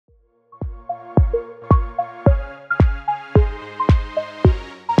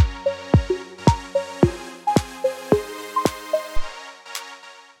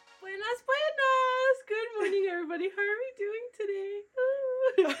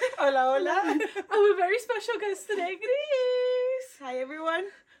Hola, hola. I have a very special guest today, Grace. Hi, everyone.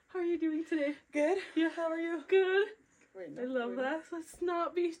 How are you doing today? Good. Yeah. How are you? Good. Wait, I love that. Let's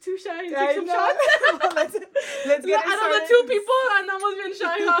not be too shy and I take some know. shots. Well, let's get it Out of the started. two people, andamos bien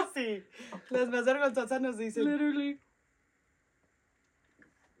shy, huh? Sí. Las más vergonzosas nos dicen. Literally.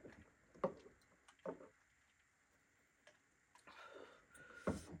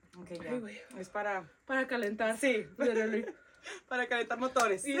 Okay, ya. Ay, güey. Es para calentar. Sí. Literally. Para calentar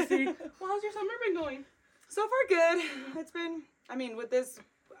motores. Sí, sí. Well, how's your summer been going? So far, good. It's been, I mean, with this,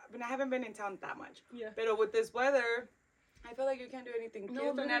 I haven't been in town that much. Yeah. Pero with this weather, I feel like you can't do anything. No,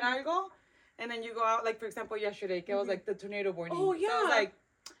 Quieres tener literally. algo, and then you go out, like, for example, yesterday, it was like the tornado warning. Oh, So I yeah. was like,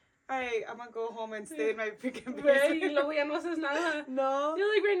 all right, I'm gonna go home and stay in my freaking Güey, y basement. luego ya no haces nada. No.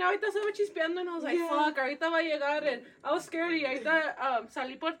 You're like, right now, ahorita estaba chispeando, and I was like, Yeah. fuck, ahorita va a llegar, and I was scared, y ahorita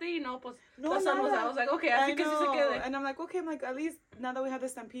salí por ti, y no, pues, No, the sun was nada. out. I was like, okay, I así que sí se know. quede. And I'm like, okay, at least now that we have the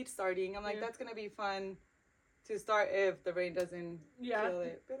stampede starting, I'm like, Yeah. that's gonna be fun to start if the rain doesn't Yeah. kill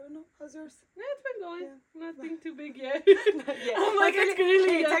it. Pero no, how's yours? Yeah, it's been going. Yeah. Nothing too big yet. Yeah. I'm like, it's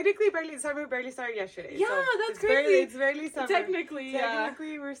really, technically, summer barely started yesterday. Yeah, so that's it's crazy. It's barely summer. Technically, yeah.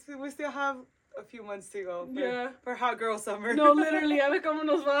 Technically, we still have a few months to go for hot girl summer. No, literally, a ver cómo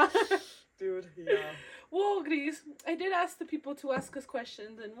nos va. Dude, yeah. Well, Gris, I did ask the people to ask us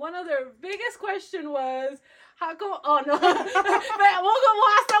questions, and one of their biggest question was, how come, oh no,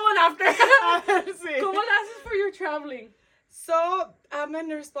 we'll ask that one after. Sí. ¿Cómo le haces for your traveling? So, I'm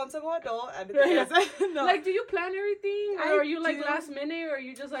an irresponsible adult. And no. Like, do you plan everything? Or I are you like do. last minute? Or are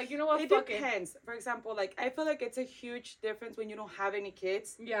you just like, you know what, It fuck depends. For example, like, I feel like it's a huge difference when you don't have any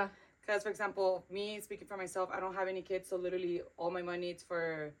kids. it? Yeah. Because, for example, me, speaking for myself, I don't have any kids. So, literally, all my money is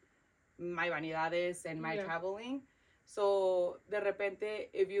for my vanidades and my traveling. So, de repente,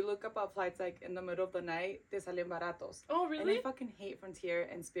 if you look up at flights, like, in the middle of the night, te salen baratos. Oh, really? And I fucking hate Frontier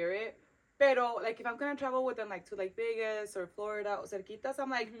and Spirit. Pero, like, if I'm going to travel with them, like, to, like, Vegas or Florida or cerquitas, I'm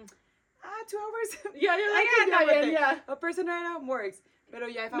like, 2 hours? Yeah, you're like, I can deal with it. yeah. A personal item works. Pero,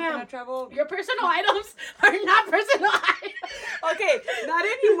 yeah, if I'm Ma'am, going to travel... Your personal items are not personal items. Okay, not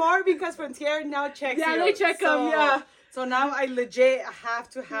anymore because Frontier now checks you. Yeah, they check them, yeah. So now I legit have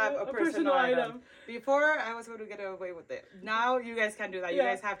to have a personal item. Before, I was able to get away with it. Now, you guys can't do that. You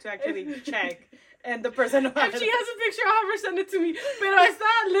Yeah. guys have to actually check. And the personal If item. she has a picture, I'll have her send it to me. Pero está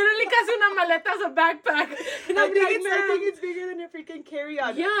literally casi una maleta as a backpack. And I I'm think, like, I man. think it's bigger than a freaking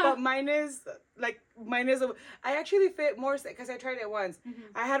carry-on. Yeah. But mine is, I actually fit more, because I tried it once.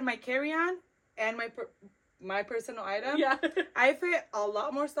 I had my carry-on and my personal item. Yeah. I fit a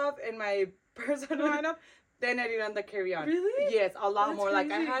lot more stuff in my personal item than I did on the carry-on. Really? Yes, a lot That's more. Like,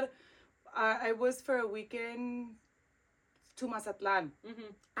 crazy. I was for a weekend to Mazatlan.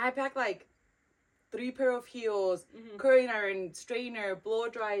 I packed, like, 3 pair of heels, curling iron, strainer, blow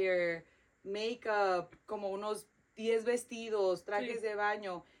dryer, makeup, como unos 10 vestidos, trajes de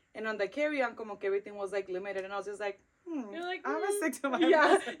baño. And on the carry-on, como que everything was, like, limited. And I was just like, You're like, I'm gonna stick to my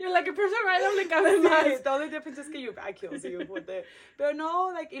yeah. person. You're like, a personal item le cabe más. The only difference is que your bag kills you with it. Pero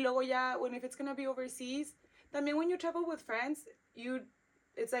no, like, y luego ya, if it's gonna be overseas, también when you travel with friends,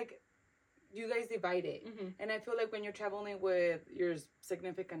 it's like, you guys divide it. And I feel like when you're traveling with your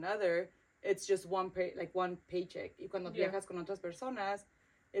significant other, it's just one paycheck. Y cuando viajas con otras personas,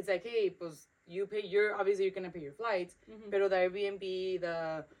 it's like, hey, pues, obviously you're gonna pay your flights, pero the Airbnb,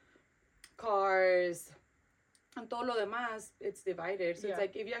 the cars, and todo lo demás, it's divided. So it's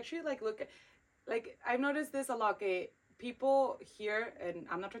like, if you actually, like, look at, like, I've noticed this a lot, que people here, and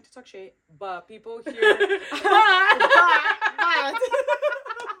I'm not trying to talk shit, but people here,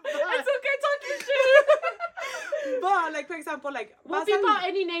 It's okay talking shit. but, like, for example, like, We'll beep out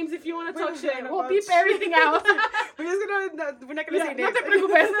any names if you want to talk shit. gonna We'll talk beep shit. everything out. we're not gonna say No names. te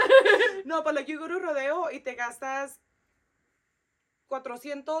preocupes. No, but, like, you go to rodeo y te gastas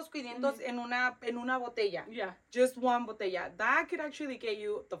 400, 500 en una botella. Yeah. Just one botella. That could actually get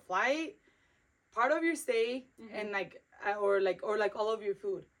you the flight, part of your stay, and like all of your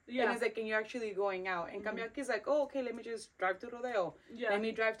food. Yeah. And it's like, and you're actually going out. And cambio aquí is like, oh, okay, let me just drive to rodeo. Yeah. Let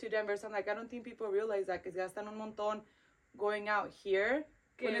me drive to Denver. So I'm like, I don't think people realize that because gastan un montón going out here.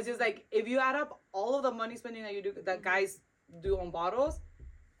 When it's just like, if you add up all of the money spending that guys do on bottles,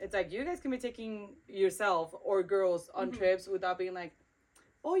 it's like, you guys can be taking yourself or girls on trips without being like,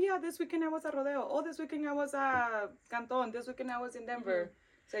 oh yeah, this weekend I was at rodeo. Oh, this weekend I was at Canton. This weekend I was in Denver.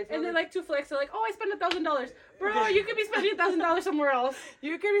 So I feel And they like to flex. They're like, oh, I spent $1,000. Bro, you could be spending $1,000 somewhere else.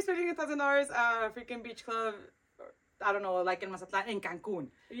 You could be spending $1,000 at a freaking beach club I don't know, like in Mazatlan, in Cancun.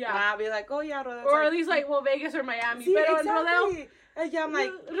 Yeah. And I'll be like, oh yeah, rodeo. Or at least like, well, Vegas or Miami. Sí, Pero exactly. en rodeo. Yeah, I'm like,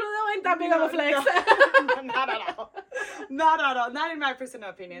 rodeo ain't that big of a flex. No, not at all. Not at all. Not in my personal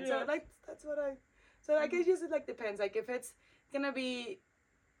opinion. Yeah. So like, that's what so I guess just it like depends. Like if it's gonna be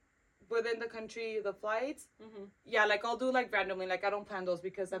within the country, the flights, yeah, like I'll do like randomly. Like I don't plan those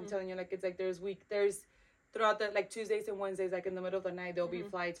because I'm telling you, like it's like there's throughout the like Tuesdays and Wednesdays, like in the middle of the night, there'll be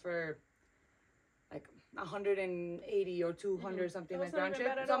flights for like 180 or 200 something like round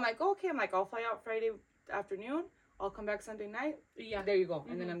trip. So I'm like, okay, I'll fly out Friday afternoon. I'll come back Sunday night. Yeah. There you go,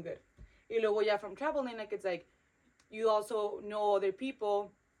 and then I'm good. Y luego ya from traveling, like it's like you also know other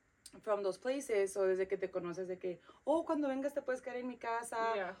people from those places, so desde que te conoces de que, oh, cuando vengas te puedes quedar en mi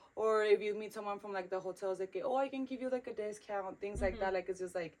casa, or if you meet someone from like the hotels de que, oh, I can give you like a discount, things like that. Like it's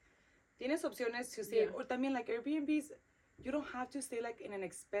just like tienes opciones to stay, or también like Airbnbs. You don't have to stay like in an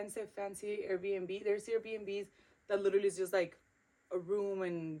expensive fancy Airbnb. There's Airbnbs that literally is just like a room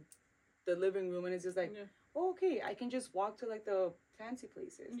and the living room, and it's just like, oh, okay, I can just walk to like the fancy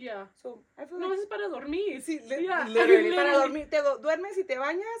places. Yeah. So I feel no, like es para dormir. Sí, yeah. literally para dormir. Duermes y te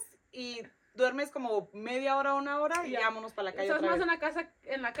bañas y duermes como media hora, una hora y vámonos para la calle. Estás más en la casa,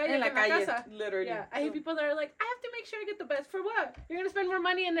 en la calle que en la casa. Literally. Yeah. I hate people that are like, I have to make sure I get the best. For what? You're gonna spend more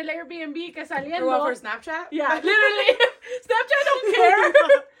money in el Airbnb que saliendo. For what, for Snapchat? Yeah, literally. Snapchat don't care.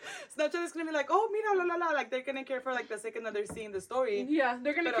 Snapchat is gonna be like, oh, mira, la la la. Like they're gonna care for like the second that they're seeing the story. Yeah,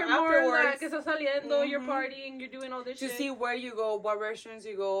 they're gonna care more that que estás saliendo, you're partying, you're doing all this shit. To see where you go, what restaurants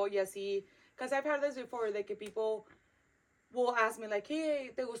you go, y así. Because I've heard this before, like people will ask me like,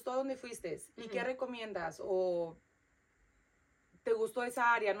 hey, ¿te gustó donde fuiste? ¿Y qué recomiendas? O ¿te gustó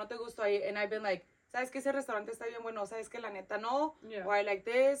esa área? ¿No te gustó ahí? And I've been like, ¿sabes que ese restaurante está bien bueno? ¿Sabes que la neta no? Or I like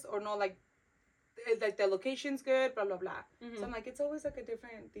this, or no, like the location's good, blah, blah, blah. So I'm like, it's always like a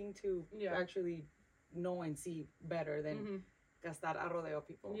different thing to actually know and see better than gastar a rodeo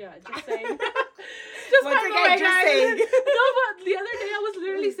people. Yeah, just saying. Just once again, just saying. No, but the other day I was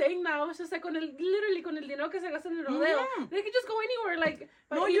literally saying that. I was just like, literally con el dinero que se gasta en el rodeo. They could just go anywhere. Like,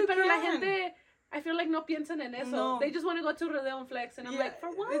 no, pero la gente, I feel like no piensan en eso. No. They just want to go to rodeo and flex. And I'm like, for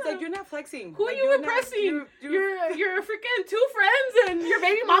what? It's like, you're not flexing. Who like, are you impressing? You're freaking 2 friends and your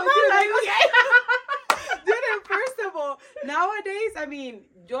baby mama. Like, okay. Dude, first of all, nowadays, I mean,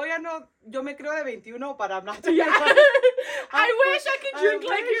 yo me creo de 21, but I'm not. I wish I could drink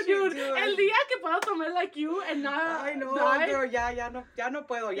like you, dude. El día que puedo tomar like you and not I know, die. girl, ya no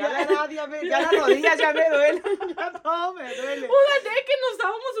puedo. Ya la edad, ya las rodillas ya me duelen. Ya todo me duele. Well, that day que nos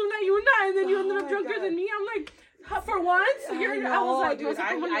dábamos una y una, and then you ended up drunker than me. I'm like, for once, I was like, dude,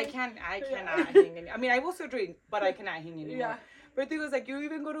 I cannot hang in. I mean, I will still drink, but I cannot hang anymore. Yeah. But the thing was like, you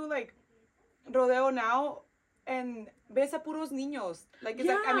even go to like rodeo now, and ves a puros niños. Like, it's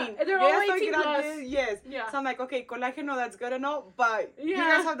like, I mean, they're all 18 plus. Yes. Yeah. So I'm like, okay, colágeno, that's good and all, but you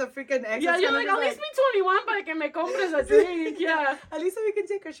guys have the freaking excess. Yeah, you're like, at least be 21 para que me compres a drink. Yeah. At least so we can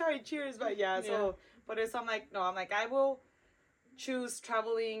take a shot. Cheers. But so, but it's, I'm like, no, I will choose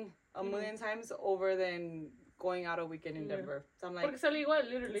traveling a million times over than going out a weekend in Denver. So I'm like, porque sale igual,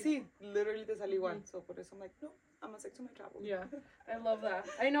 literally. Sí, literally te sale igual. So por eso I'm like, no, I'm gonna stick to my travel. Yeah, I love that.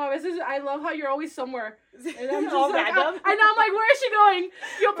 I know, I love how you're always somewhere. And I'm just all like, random. I know, I'm like, where is she going?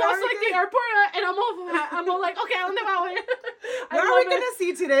 You'll post like the airport, and I'm all like, okay, ¿dónde va? Where are we gonna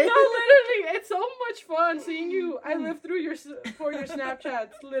see today? No, literally, it's so much fun seeing you. I live through your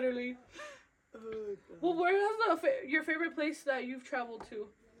Snapchats, literally. Oh, well, where has your favorite place that you've traveled to?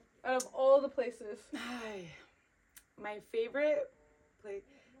 Out of all the places. My favorite place,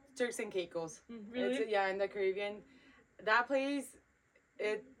 Turks and Caicos. Really? In the Caribbean. That place,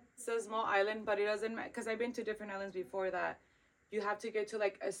 it's a small island, but it doesn't matter, because I've been to different islands before that you have to get to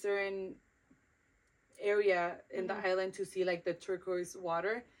like a certain area in the island to see like the turquoise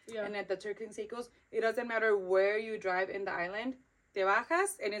water. Yeah. And at the Turks and Caicos, it doesn't matter where you drive in the island. Te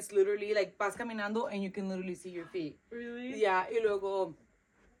bajas, and it's literally like vas caminando and you can literally see your feet. Really? Yeah, y luego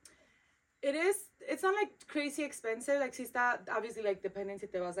it's not like crazy expensive. Like, si está, obviously, like, depending si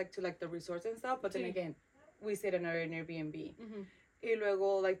te vas like to like the resorts and stuff, but then again, we stayed in an Airbnb. Y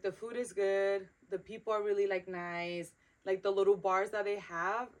luego, like, the food is good, the people are really like nice, like the little bars that they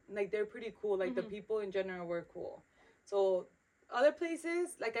have, like, they're pretty cool. Like, the people in general were cool. So other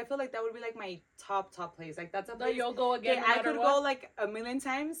places, like, I feel like that would be like my top place. Like, that's a place you'll go again. No I could go like a million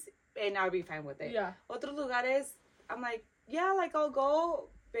times and I'll be fine with it. Yeah. Otros lugares, I'm like, yeah, like, I'll go,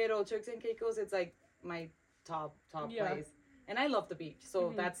 pero Turks and Caicos, it's like my top place. And I love the beach,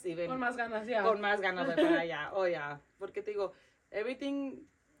 so that's even con más ganas, yeah. Con más ganas de para allá. Oh yeah, porque te digo, everything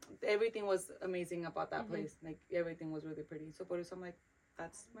was amazing about that place. Like, everything was really pretty. So por eso I'm like,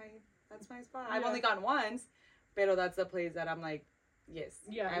 that's my spot. I've only gone once, Pero that's the place that I'm like, yes.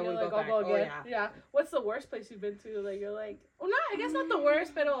 Yeah, I would like, go back. I'll go again. Oh, yeah. Yeah. What's the worst place you've been to? Like, you're like, well, not, I guess not the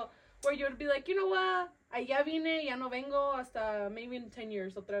worst, pero where you would be like, you know what? Allá vine, ya no vengo hasta maybe in 10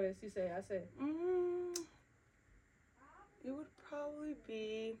 years otra vez, si se hace. It would probably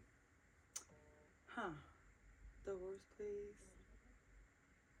be, the worst place.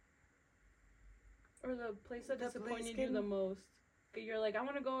 Or the place that disappointed you the most. Que you're like, I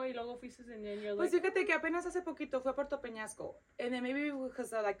want to go, y luego fuiste, and then you're like... Pues fíjate que apenas hace poquito fue a Puerto Peñasco. And then maybe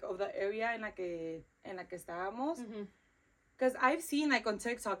because of the area en la que estábamos. Because I've seen, like, on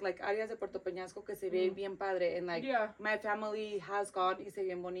TikTok, like, áreas de Puerto Peñasco que se ve bien padre. And, like, my family has gone y se ve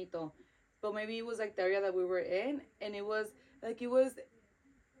bien bonito. But maybe it was, like, the area that we were in. And it was, like,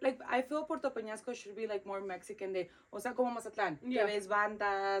 I feel Puerto Peñasco should be, like, more Mexican de, o sea, como Mazatlán. Que ves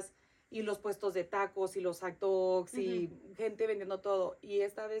bandas y los puestos de tacos y los hot dogs y gente vendiendo todo. Y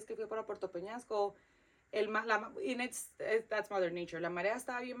esta vez que fui para Puerto Peñasco, that's Mother Nature. La marea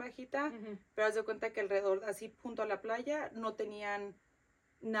estaba bien bajita, pero haz de cuenta que alrededor, así junto a la playa, no tenían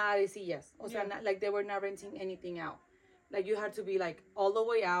nada de sillas. O sea, like, they were not renting anything out. Like, you had to be, like, all the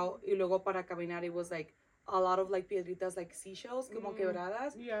way out. Y luego para caminar, it was, like, a lot of, like, piedritas, like, seashells, como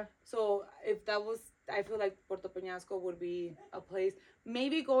quebradas. Yeah. So, if that was, I feel like Puerto Peñasco would be a place.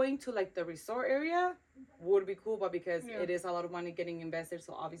 Maybe going to, like, the resort area would be cool, but because it is a lot of money getting invested,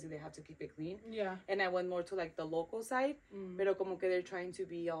 so obviously they have to keep it clean. Yeah. And I went more to, like, the local side, pero como que they're trying to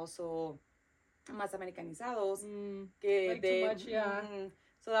be also más americanizados. Que like, too much, yeah.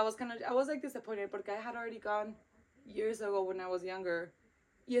 So that was kind of, I was, like, disappointed porque I had already gone years ago when I was younger.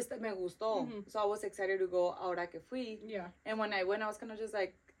 Y me gustó. So I was excited to go ahora que fui. Yeah. And when I went, I was kind of just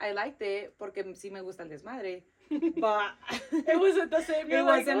like, I liked it porque sí me gusta el desmadre. But it wasn't the same. It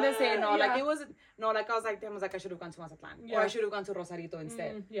wasn't the same. No, like, it wasn't. No, like, I was like, damn, I should have gone to Mazatlan. Or I should have gone to Rosarito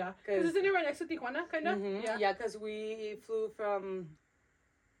instead. Yeah. Because isn't it right next to Tijuana, kind of? Yeah, because we flew from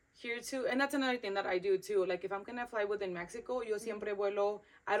here to, and that's another thing that I do too. Like, if I'm going to fly within Mexico, yo siempre vuelo,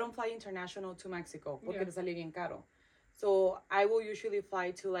 I don't fly international to Mexico porque te sale bien caro. So I will usually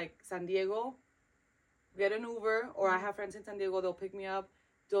fly to, like, San Diego, get an Uber, or I have friends in San Diego, they'll pick me up,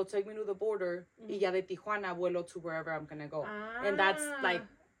 they'll take me to the border, y ya de Tijuana vuelo to wherever I'm gonna go. And that's, like,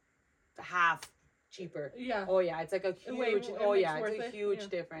 half cheaper. Yeah. Oh, yeah, it's like a huge, it's a huge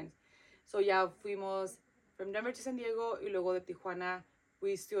difference. So, yeah, fuimos from Denver to San Diego, y luego de Tijuana,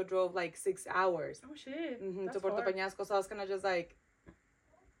 we still drove, like, 6 hours. Oh, shit. To Puerto Peñasco, so I was kind of just like,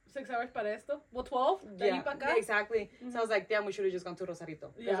 6 hours para esto? Well, 12? Yeah, exactly. So I was like, damn, we should have just gone to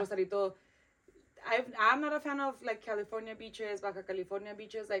Rosarito. Yeah. Rosarito, I'm not a fan of, like, California beaches, Baja California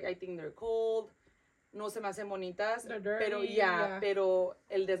beaches. Like, I think they're cold. No se me hacen bonitas. They're dirty. Pero, pero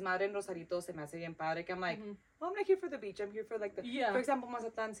el desmadre en Rosarito se me hace bien padre. Que I'm like, well, I'm not here for the beach. I'm here for, like, the... For example,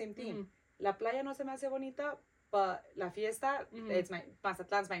 Mazatlan, same thing. La playa no se me hace bonita, but la fiesta,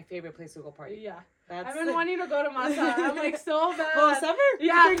 Mazatlan's my favorite place to go party. Yeah. I've been wanting to go to Maza. I'm like so bad. Well, summer?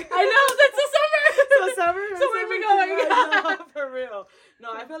 Yeah, I know. That's the summer. So summer. So where we going? No, for real.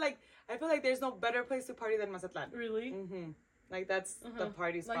 No, I feel like there's no better place to party than Mazatlan. Really? Like, that's the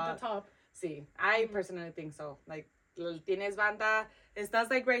party spot. Like the top. Sí, I personally think so. Like, tienes banda, estás,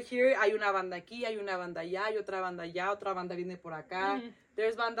 like, right here, hay una banda aquí, hay una banda allá, hay otra banda allá, otra banda viene por acá.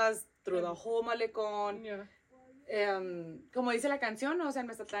 There's bandas through the whole malecón. Yeah. Como dice la canción, o sea, en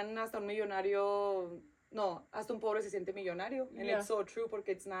Mazatlán hasta un millonario, no, hasta un pobre se siente millonario. And it's so true porque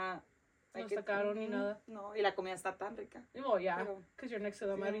it's not... Like, no está caro ni nada. No, y la comida está tan rica. Oh, yeah, because you're next to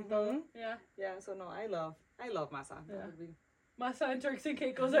the mar y todo. Yeah. Yeah, so no, I love Maza. Yeah. Maza and Turks and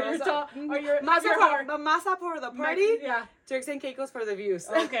Caicos are your top, Maza for the party, Turks and Caicos for the views.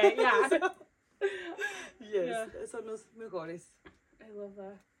 Okay, yeah. Yes, son los mejores. I love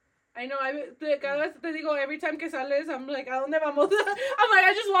that. I know, cada vez te digo, every time que sales, I'm like, ¿a dónde vamos? I'm like,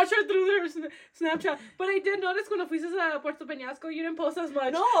 I just watch her through their Snapchat. But I did notice cuando fuiste a Puerto Peñasco, you didn't post as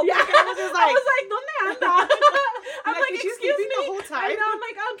much. No, yeah. I was like, ¿dónde anda? I'm like, excuse me. The whole time? I know, I'm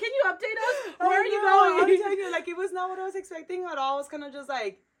like, can you update us? Where are you going? going? I'm telling you, like, it was not what I was expecting at all. I was kind of just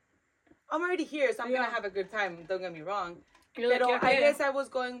like, I'm already here, so I'm going to have a good time. Don't get me wrong. But I guess I was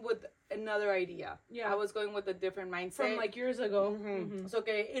going with another idea. Yeah. I was going with a different mindset. From, like, years ago. So,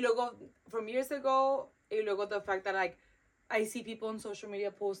 y luego, from years ago, y luego the fact that, like, I see people on social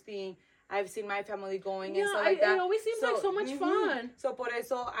media posting, I've seen my family going and stuff like that. It always seems like so much fun. So, por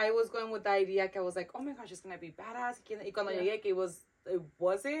eso, I was going with the idea que I was like, oh my gosh, it's going to be badass. Y cuando llegué, que it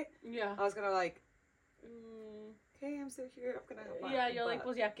wasn't, I was kind of like, okay, I'm still here. I'm going to have fun. Yeah, you're like,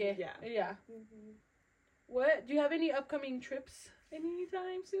 pues ya que. Yeah. What? Do you have any upcoming trips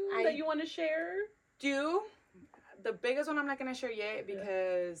anytime soon that you want to share? The biggest one I'm not going to share yet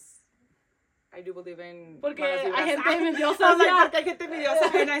because I do believe in... Porque hay gente envidiosa. I was like, porque hay gente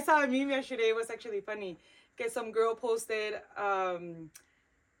envidiosa. And I saw a meme yesterday. It was actually funny. Que some girl posted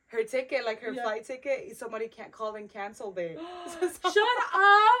her ticket, like her flight ticket. Somebody can't call and cancel it. Shut up!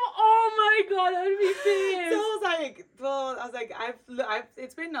 Oh my god, I'd be pissed. So I was like, I've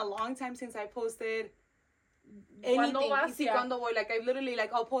it's been a long time since I posted anything. Cuando voy, like, I literally,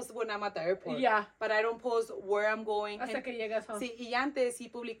 like, I'll post when I'm at the airport. Yeah. But I don't post where I'm going. Hasta que llegas home. Sí, y antes sí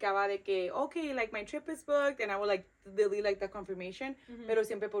publicaba de que, okay, like, my trip is booked, and I would, like, delete, like, the confirmation. Pero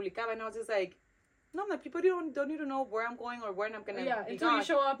siempre publicaba, and I was just like, no, like, people don't need to know where I'm going or when I'm gonna be until gone. You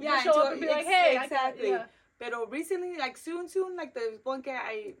show up. Yeah, you show up and be like, hey, exactly. Pero recently, like, soon, like, the one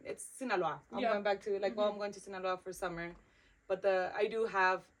it's Sinaloa. I'm going back to, like, I'm going to Sinaloa for summer. But I do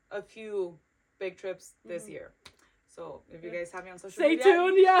have a few big trips this year. So if you guys have me on social media,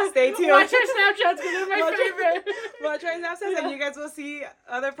 stay tuned. Watch our Snapchats because they're my favorite. Watch our Snapchats and you guys will see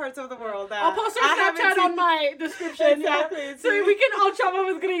other parts of the world. I'll post our Snapchat on my description. Exactly. So we can all travel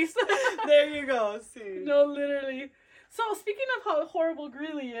with Greece. There you go. See. No, literally. So speaking of how horrible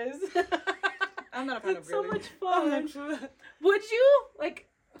Greeley is, I'm not a fan of Greeley. It's so much fun. Would you, like,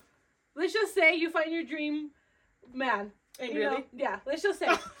 let's just say you find your dream man. Really? Yeah, let's just say,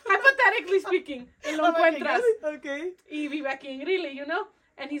 hypothetically speaking, y lo encuentras. Okay. Y vive aquí en Greeley, you know?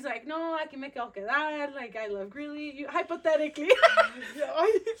 And he's like, no, aquí me quedo quedar. Like, I love Greeley. Hypothetically.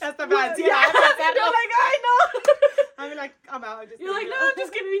 That's the bad. Yeah. You're like, I know. I'm like, I'm out. You're like, no, I'm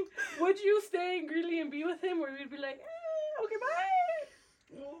just kidding. Would you stay in Greeley and be with him? Or you'd be like, okay,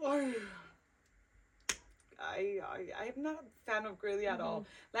 bye. I'm not a fan of Greeley at all.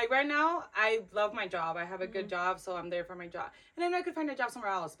 Like, right now, I love my job. I have a good job, so I'm there for my job. And then I could find a job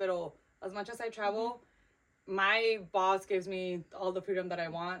somewhere else. But as much as I travel, my boss gives me all the freedom that I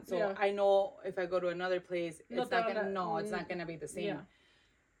want. So I know if I go to another place, it's not gonna be the same. Yeah.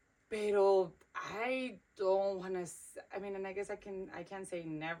 Pero I don't want to. I mean, and I guess I can't say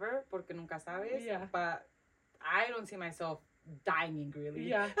never porque nunca sabes. Yeah. But I don't see myself dying in Greeley.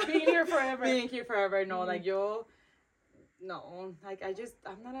 Yeah, being here forever. No, like, no, like,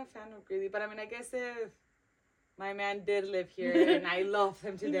 I'm not a fan of Greeley, but I mean, I guess if my man did live here and I love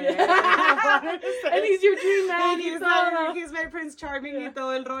him today, and he's your dream man, he's my Prince Charming y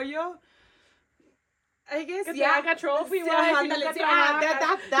todo el rollo, I guess, que te haga trophy, that's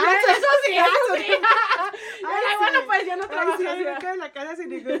eso sí. Bueno, pues yo no trabajo. La casa sin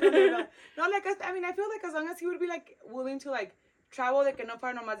ningún problema. No, like, I mean, I feel like as long as he would be, like, willing to, like, travel, de que no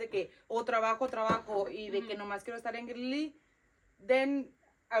fuera nomás de que, trabajo, y de que nomás quiero estar en Greeley, then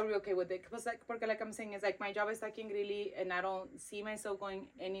I would be okay with it. Porque, like I'm saying, it's like, my job is like in Greeley, and I don't see myself going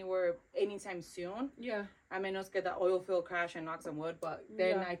anywhere anytime soon. Yeah. A menos que the oil field crash and knock some wood, but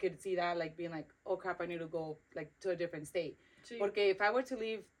then I could see that, like, being like, oh crap, I need to go, like, to a different state. Sí. Porque if I were to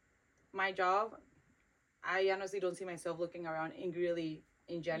leave my job, I honestly don't see myself looking around in Greeley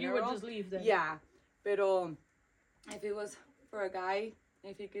in general. You would just leave then. Yeah. Pero if it was for a guy,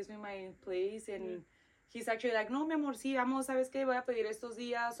 if he gives me my place and he's actually like, no, mi amor, sí, vamos, ¿sabes qué? Voy a pedir estos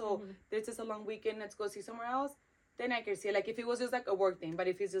días, or this is a long weekend, let's go see somewhere else. Then I can see, like, if it was just, like, a work thing. But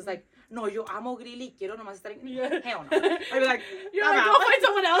if he's just, like, no, yo amo Greeley, quiero nomás estar en... Hell no. I'd be like, you're like, go find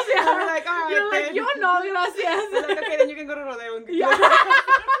someone else, yeah. I'd be like, all right, you're like, yo no, gracias. I'm like, okay, then you can go to Rodeo.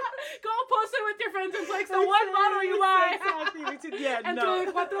 Go post it with your friends and flex. So what model you buy? Exactly. Yeah,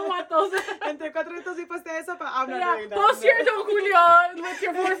 Entre cuatro vatos. Entre cuatro vatos y poste eso, but I'm not doing that. Post your Don Julio with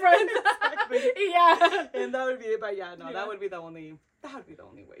your 4 friends. Exactly. Yeah. And that would be it, but that would be the only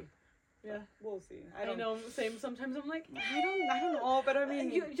way. Yeah, we'll see. I know. Same. Sometimes I'm like, I don't know, but I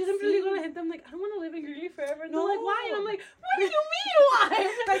mean, you just really go to hit them like, I don't want to live in Greeley forever. And no, they're like, why? And I'm like, what do you mean why?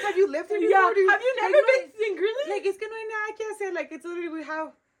 Like, have you lived here before? Yeah. Have you never been in Greeley? Like, es que no hay nada que hacer. Like, it's literally, we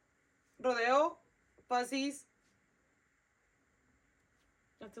have Rodeo, Fuzzies.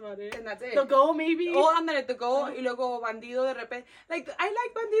 That's about it. And that's it. The Go, maybe. Oh, andale, the Go. Y luego Bandido de repente. Like, I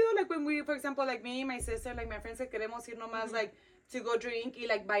like Bandido. Like, when we, for example, like me, my sister, like my friends, que queremos ir nomás, like, to go drink y,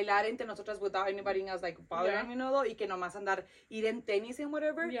 like, bailar entre nosotras without anybody else, like, bothering me, no, y que nomás ir en tenis and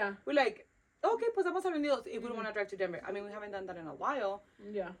whatever. Yeah. We're like, okay, pues vamos a Bandidos if we don't want to drive to Denver. I mean, we haven't done that in a while.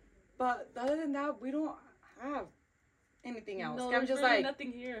 Yeah. But other than that, we don't have anything else. No, I'm there's just really like,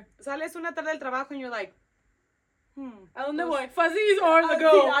 nothing here. Sales una tarde del trabajo and you're like, ¿A dónde voy? Fuzzies or the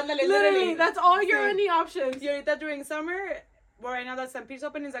Go? Sí, ándale, literally, that's all your only options. Y ahorita during summer, well, right now that Stampede's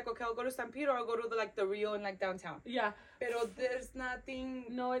open, it's like, okay, I'll go to Stampede or I'll go to the Rio in, like, downtown. Yeah. Pero there's nothing...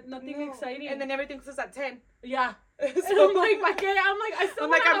 Nothing exciting. And then everything closes at 10. Yeah. So, and I'm like, I still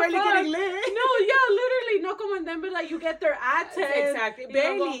want to have barely fun. getting lit. No, yeah, literally. No como en Denver, like, you get there at 10. Exactly.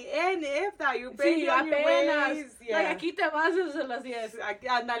 Barely. And if that, you're barely on your ways. Yeah. Like, aquí te vas desde las 10.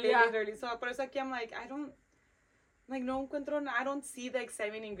 Ándale, literally. So, por eso aquí I'm like, I don't... Like, no encuentro... I don't see the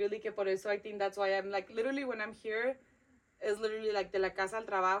excitement in Greeley, que por eso I think that's why I'm, like, literally when I'm here... It's literally like de la casa al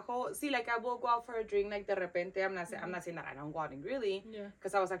trabajo. See, like I will go out for a drink, like de repente. I'm not saying that I don't go out in Greeley. Yeah.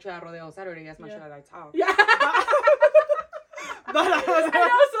 Because I was actually at Rodeo Saturday as much as I talk. Yeah. But I was like,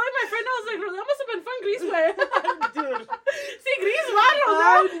 my friend, I was like, Rodeo must have been fun, Grease, way. Dude. See, Grease was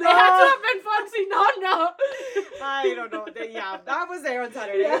Rodeo. It had to have been fun. See, no. I don't know. Yeah, that was there on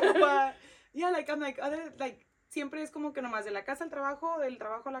Saturday. Yeah. But yeah, like I'm like, siempre es como que nomás de la casa al trabajo, del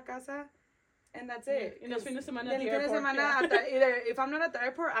trabajo a la casa. And that's it. Y los fines de semana at the airport. Either if I'm not at the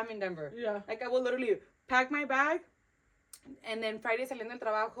airport, I'm in Denver. Yeah. Like I will literally pack my bag, and then Friday saliendo del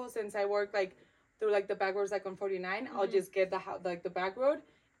trabajo, since I work like through like the back roads like on 49, I'll just get the back road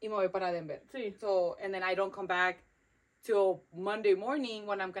y me voy para Denver. Sí. So and then I don't come back till Monday morning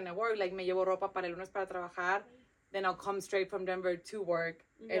when I'm gonna work. Like me llevo ropa para el lunes para trabajar. Then I'll come straight from Denver to work,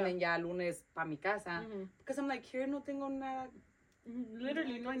 and then ya lunes para mi casa. Because I'm like, here no tengo nada.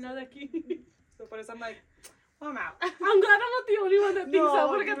 Literally, no hay nada aquí. So por eso I'm like, well, I'm out. I'm glad I'm not the only one that thinks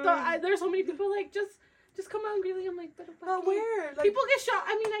that. No. There's so many people like, just come out in Greeley. I'm like, but where? Like, people get shot.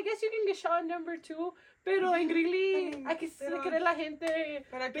 I mean, I guess you can get shot in Denver too. Pero en Greeley, aquí se cree la gente.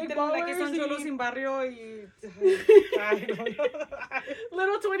 Pero aquí tenemos que son cholos sin barrio y...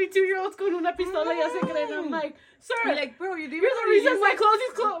 Little 22-year-olds con una pistola ya se creen. I'm like, sir, you're like, bro, you're the reason why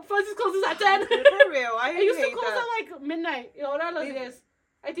Fuzzy's closes at 10. For real, I It used to hate close that. at like midnight. Y ahora a las 10.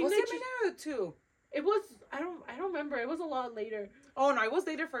 I think was it midnight or 2? It was, I don't remember. It was a lot later. Oh no, it was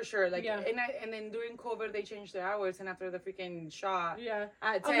later for sure. Like, yeah. And then during COVID they changed the hours, and after the freaking shot, yeah,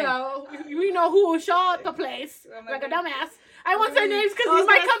 at 10. We know who shot the place. Like a dumbass. I won't say names because he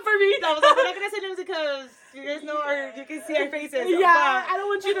might come for me. I was like, we're not gonna say names because you guys know or you can see our faces. Yeah, but, I don't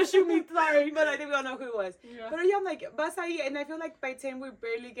want you to shoot me. Sorry, but I think we all know who it was. Yeah. But yeah, I'm like, vas ahí, and I feel like by 10 we're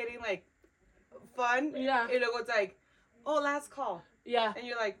barely getting like fun. Yeah. Y luego it's like, oh, last call. Yeah. And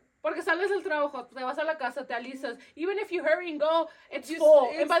you're like. Porque sales del trabajo, te vas a la casa, te alistas. Even if you hurry and go, it's full.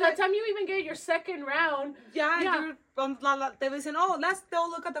 And by the time you even get your second round, you're te dicen, oh, they'll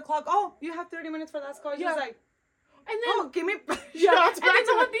look at the clock. Oh, you have 30 minutes for last call. It's just like, and then, oh, give me shots. And then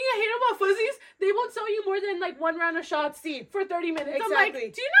the one thing I hate about Fuzzies, they won't sell you more than like one round of shots for 30 minutes. Exactly. I'm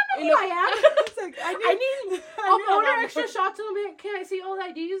like, do you not know who I am? It's like, I'll order extra shots and I'm like, can I see all the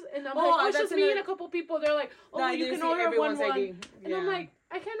IDs? And I'm like, it's just me and a couple people. They're like, oh, you can order one. ID. And I'm like,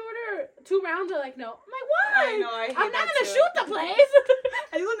 I can't order 2 rounds. They're like, no. I'm like, why? I know, I hate I'm not that gonna too. shoot the place.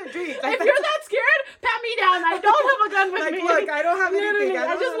 I just want to drink. If you're that scared, pat me down. I don't have a gun with me. Look, I don't have anything.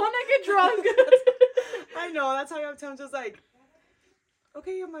 I just want to get drunk. I know. That's how I have time. Just like,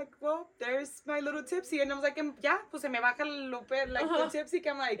 okay, I'm like, well, there's my little tipsy. And I was like, yeah, pues se me baja the tipsy.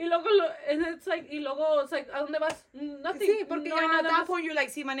 I'm like. Y luego, it's like, ¿a dónde vas? Nothing. Sí, porque no ya at that point, you're like,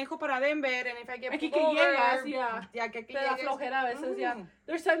 si manejo para Denver, and if I get aquí pulled que over. llegas, yeah. Ya que aquí te da flojera a veces, yeah.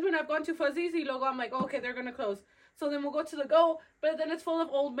 There's times when I've gone to Fuzzies, y luego I'm like, oh, okay, they're gonna close. So then we'll go to the go, but then it's full of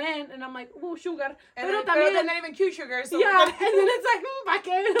old men, and I'm like, ooh, sugar. Pero they're not even cute sugar. So yeah, and then it's like, ¿pa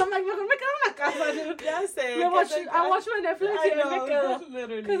qué? And I'm like, mejor me quedo en la casa, dude. Ya sé. I watch my Netflix y me quedo.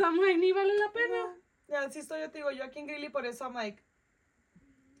 Literally. Because I'm like, ni vale la pena. Yeah, sí estoy, yo te digo, yo aquí en Greeley, por eso I'm like,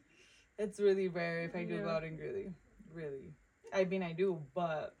 it's really rare if I do go out in Greeley. Really. I mean, I do,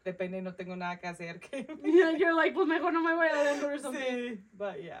 but depende, no tengo nada que hacer. Yeah, you're like, pues mejor no me voy a Denver or something. Sí,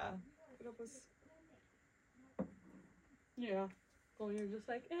 but yeah. Pero pues. Yeah. Oh, you're just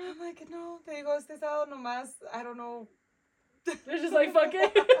like, eh. I'm like, no, te digo, este sábado nomás, I don't know. They're just like, fuck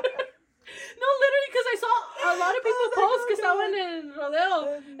it. No, literally, because I saw a lot of people post que estaban en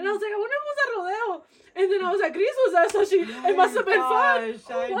Rodeo. And I was like, I wonder who's at Rodeo. And then I was like, Gris was there, so it must have been fun.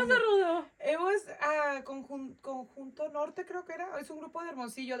 Who was at Rodeo? It was Conjunto Norte, creo que era. Es un grupo de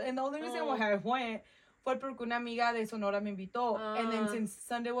Hermosillo. And the only reason why I went fue porque una amiga de Sonora me invitó. And then since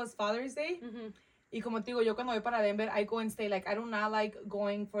Sunday was Father's Day, y como te digo, yo cuando voy para Denver, I go and stay. Like, I do not like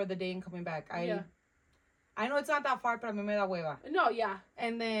going for the day and coming back. I know it's not that far, pero a mí me da hueva. No, yeah.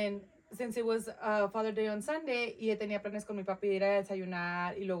 And then, since it was Father's Day on Sunday, y tenía planes con mi papi de ir a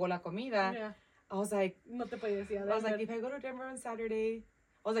desayunar y luego la comida, I was like, no te podías ir a I was like, if I go to Denver on Saturday,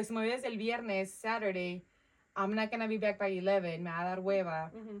 I was like, si me voy desde el viernes, Saturday, I'm not gonna be back by 11, me va a dar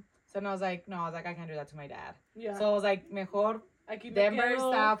hueva. So I was like, I can't do that to my dad. Yeah. So I was like, mejor Denver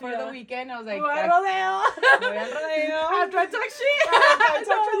style for the weekend. I was like, voy al rodeo. Voy al rodeo. After I talk shit. I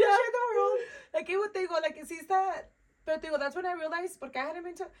talk shit in the world. Like, it would, te digo, like, sí está, pero te digo, that's when I realized, porque I hadn't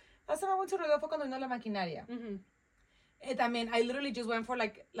been to, last time I went to rodeo fue cuando vino la maquinaria. I mean, I literally just went for,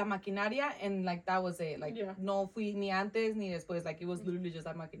 like, la maquinaria, and, like, that was it. Like, no fui ni antes ni después. Like, it was literally just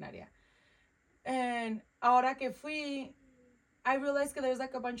la maquinaria. And ahora que fui, I realized that there's,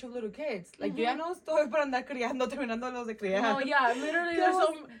 like, a bunch of little kids. Like, yo ya no estoy para andar criando, terminando los de criar. Oh, yeah, literally, there's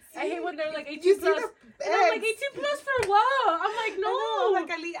I hate when they're, like, 18 you plus. And I'm like, 18 plus for what? I'm like, no. I know,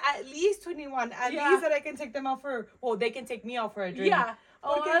 like, at least 21. At least that I can take them out for, well, they can take me out for a drink. Yeah.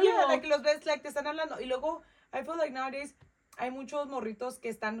 Porque, like, los ves, like, te están hablando. Y luego, I feel like nowadays, hay muchos morritos que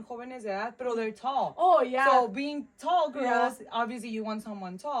están jóvenes de edad, pero they're tall. Oh, yeah. So, being tall girls, obviously you want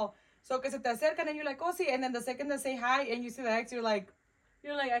someone tall. So, que se te acercan and you're like, oh, sí. And then the second they say hi and you see the ex, you're like,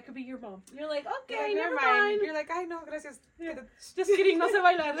 I could be your mom. You're like, okay, never mind. You're like, ay, no, gracias. Yeah. Just kidding, no sé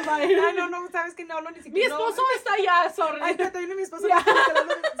bailar, bye. Ay, no, sabes que no, ni siquiera. Mi esposo está allá, sorry. Ay, también mi esposo.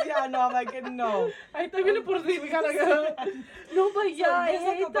 Yeah, no, I'm like, no. Ahí está viene por ti, we gotta go. No, but yeah, I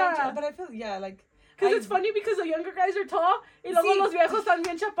hate that. But I feel, yeah, like. Because it's funny because the younger guys are tall y luego los viejos están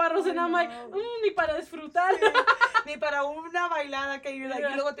bien chaparros and I'm like, ni para disfrutar. Ni para una bailada que you're like,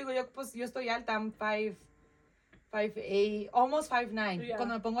 y luego te digo, yo estoy alta, I'm 5'8", almost 5'9". Yeah.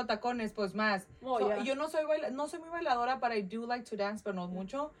 Cuando me pongo tacones, pues más. Yo no soy muy bailadora, but I do like to dance, pero no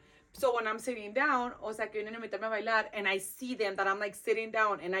mucho. So when I'm sitting down, o sea, que vienen a meterme a bailar, and I see them that I'm like sitting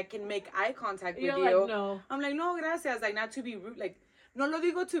down and I can make eye contact with you. Like, no. I'm like, no, gracias, like not to be rude, like. No lo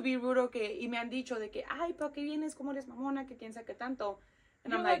digo to be rude, okay, y me han dicho de que, ay, ¿para qué vienes? ¿Cómo eres mamona? Que quién sabe qué tanto.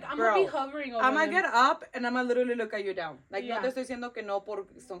 And I'm like, I'm bro, gonna be hovering over I'm gonna get up and I'm gonna literally look at you down. Like, yeah. No te estoy diciendo que no por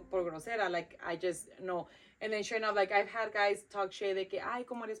grosera. Like, I just, no. And then sure enough, like, I've had guys talk shit de que, ay,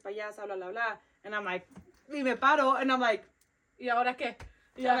 ¿cómo eres payasa? Bla, bla, bla. And I'm like, y me paro, and I'm like, ¿y ahora qué?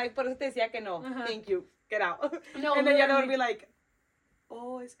 Yeah. I'm like, por eso te decía que no. Thank you. Get out. No, and then you know, be like,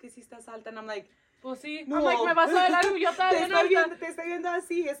 oh, es que sí estás alta. And I'm like, pues sí. No. I'm like, me vas a bailar yo te estoy viendo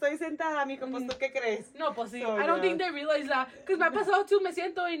así, estoy sentada, amigo, pues ¿tú qué crees? No, pues sí. So, I don't think they realize that. Because me ha pasado too, me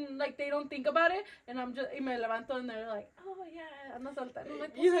siento and like they don't think about it. And I'm just, y me levanto and they're like, oh yeah, ando saltando.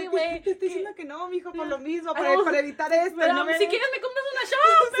 Like, pues sí, güey. Te estoy diciendo que no, mijo, por lo mismo, para evitar esto. Pero, no si quieres me compras una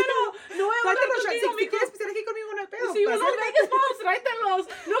shot, pero no voy a hablar contigo, si quieres pisar aquí conmigo, no hay pedo. Sí, unos Vegas bombs, tráetelos.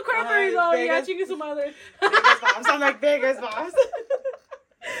 No cranberries, though. Ya, chingue su madre. Vegas bombs, I'm like, Vegas bombs.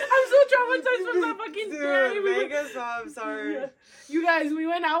 I'm so traumatized from that fucking story. Vegas bombs are... Yeah. You guys, we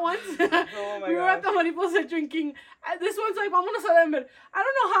went out once. Oh my we were at the Mariposa drinking. This one's like, vámonos a Denver. I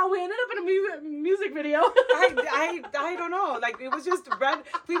don't know how we ended up in a music video. I don't know. Like, it was just...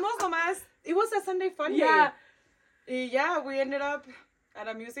 Fuimos nomás... It was a Sunday fun day. Yeah, we ended up at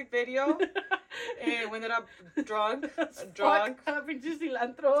a music video. We ended up drunk. Pinche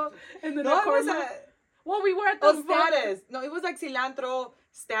cilantro. And then no, it was well, we were at the status. No, it was like cilantro,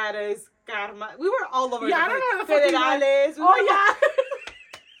 status, karma. We were all over. Yeah, I don't know the Federales. Yeah.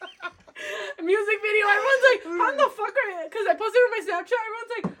 Music video. Everyone's like, how the fuck are you? Because I posted on my Snapchat.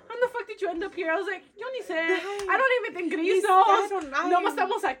 Everyone's like, how the fuck did you end up here? I was like, yo ni sé. I don't even think grisos. No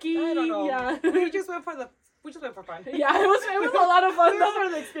estamos aquí. I don't know. Yeah. We just went for fun. Yeah, it was a lot of fun. For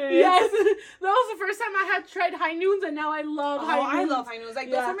the experience. Yes. That was the first time I had tried high noons, and now I love high noons. I love high noons.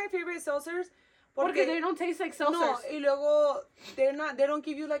 Like, those are my favorite seltzers. Porque they don't taste like seltzers. No, y luego, they don't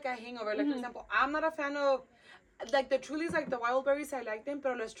give you like a hangover. Like, for example, I'm not a fan of, like, the Trulies, like the wild berries, I like them,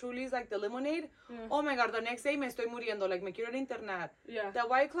 pero los Trulies, like the lemonade, oh my God, the next day me estoy muriendo. Like, me quiero internar. Yeah. The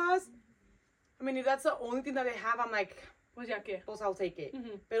White Claws, I mean, if that's the only thing that they have, I'm like, pues ya que. Pues I'll take it.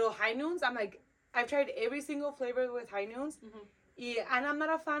 Pero high noons, I'm like, I've tried every single flavor with high noons. And I'm not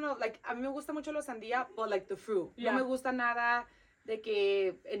a fan of, like, a mí me gusta mucho la sandía, but like the fruit. Yeah. No me gusta nada de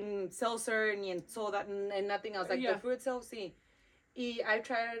que en seltzer ni en soda and nothing else. Like the fruit itself, sí. Y I've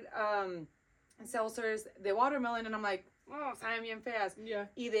tried seltzers de watermelon and I'm like, oh, saben bien feas. Yeah.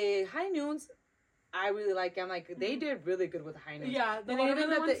 Y de high noons, I really like them. Like, they did really good with high noons. Yeah, the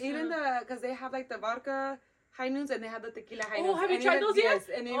even the, because they have like the vodka high noons and they have the tequila high noons. Oh, have you tried those yet? Yes,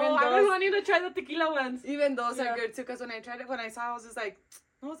 and even I've been wanting to try the tequila ones. Even those are good too, because when I tried it, when I saw, I was just like,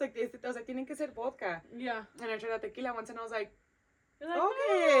 tienen que ser vodka. Yeah. And I tried the tequila once and I was like, like,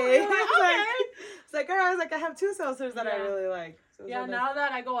 okay. Okay. It's like, I was like, I have two seltzers that I really like. So now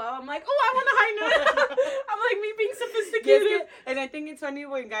that I go out, I'm like, oh, I want a high noon. I'm like me being sophisticated. Yes, and I think it's funny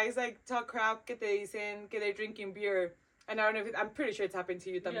when guys like talk crap que te dicen que they're drinking beer. And I don't know if I'm pretty sure it's happened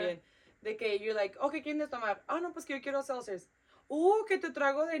to you también. De que you're like, okay, ¿quién de tomar? Oh, no, pues que yo quiero seltzers. Que te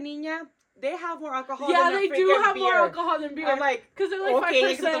trago de niña. They have more alcohol than they do have beer. more alcohol than beer. I'm like, because they're like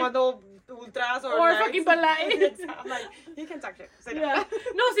 5%. Tomando ultras or Or fucking Bud Light. I'm like, you can talk shit. Yeah.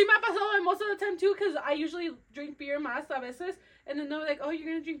 No, sí me ha pasado, and most of the time too, because I usually drink beer más a veces, and then they're like, oh, you're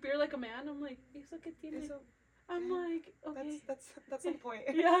gonna drink beer like a man? I'm like, eso que tiene? I'm like, okay. That's on point.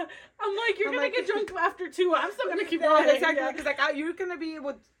 Yeah. I'm like, you're gonna get drunk after 2. I'm still gonna keep going. Exactly, because like you're gonna be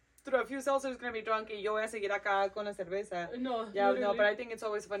through a few seltzers gonna be drunk y yo voy a seguir acá con la cerveza. No. Yeah, literally. no, but I think it's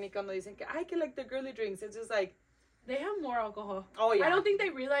always funny cuando dicen que I like the girly drinks. It's just like they have more alcohol. Oh yeah. I don't think they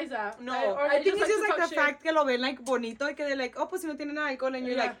realize that. No, I think it's just like the shit. fact que lo ven like bonito y que they're like, oh, pues si no tiene nada de alcohol, and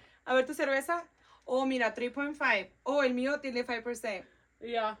you're like, a ver tu cerveza. Oh, mira, 3.5. Oh, el mío tiene 5%.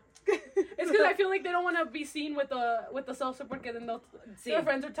 Yeah. It's because I feel like they don't want to be seen with the seltzer porque then their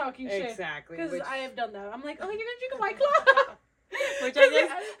friends are talking shit. Exactly. Because I have done that. I'm like, oh, you're gonna drink a White Claw? Which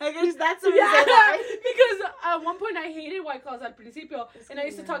I guess that's the reason why. Because at one point I hated White Claws al principio, and I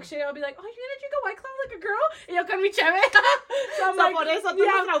used to talk shit. I'll be like, oh, you're gonna drink a White Claw like a girl? Y yo con mi cheve. So I'm like, por eso tú me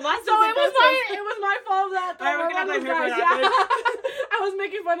traumaste, so it was my fault that I was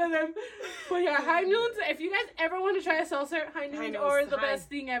making fun of them. But yeah, High Noons, if you guys ever want to try a seltzer, High Noons are the best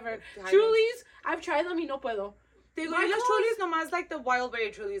thing ever. Trulies, I've tried them y no puedo. Te digo, los Trulies nomás like the wild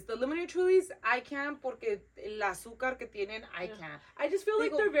berry Trulies. The lemonade Trulies, I can't porque el azúcar que tienen, I can't. I just feel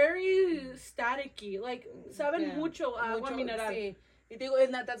like they're very staticky. Like, saben mucho agua mineral. Sí. Y te digo,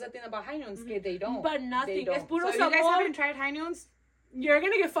 that's the thing about High Noons, que they don't. But nothing. Es puro so sabor. If you guys haven't tried High Noons, you're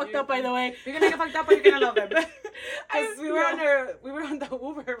gonna get fucked up, by the way. You're gonna get fucked up, but you're gonna love them. Because we were on the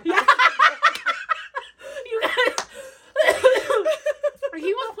Uber. Yeah. You guys.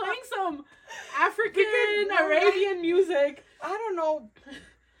 He was playing some African Arabian music. I don't know.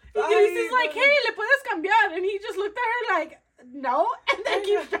 He's like, hey, le puedes cambiar, and he just looked at her like, no, and then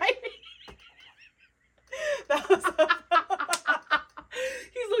keeps driving. That was so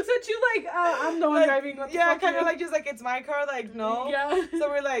he looks at you like, I'm the one driving. What the fuck kind of like just like it's my car, like no. Yeah. So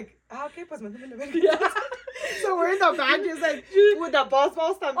we're like, okay, pues yeah. So we're in the back, just like with the balls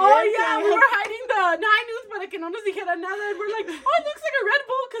también. Oh yeah, we were hiding the High Noons para que no nos dijera nada, and we're like, oh, it looks like a Red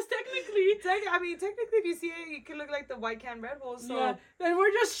Bull, because technically, if you see it, it could look like the white can Red Bull. So yeah. And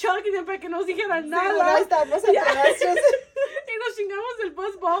we're just chugging them para que no nos dijera nada. Sí, estamos y nos chingamos el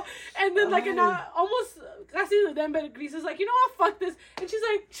buzz ball, and then like almost casi then, but Grease is like, you know what, fuck this, and she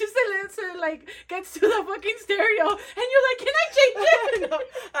like gets to the fucking stereo, and you're like, can I change it? No,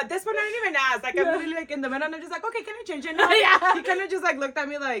 at this point I didn't even ask. Like I'm really like in the middle, and I'm just like, okay, can I change it now? Yeah. He kind of just like looked at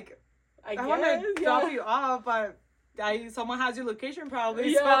me like, I want to drop you off, but someone has your location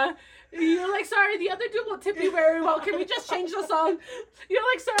probably. Yeah. So. You're like, sorry, the other dude will tip you very well. Can we just change the song? You're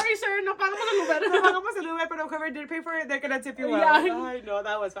like, sorry, sir, no pagamos el Uber. No pagamos el Uber, but whoever did pay for it, they're gonna tip you well. Yeah. I know,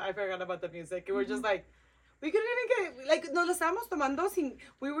 that was, I forgot about the music. We were just like, we couldn't even get, like, nos lo estábamos tomando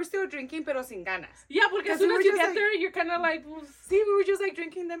we were still drinking, pero sin ganas. Yeah, porque as soon as you get there, you're kind of like, pues, sí, we were just like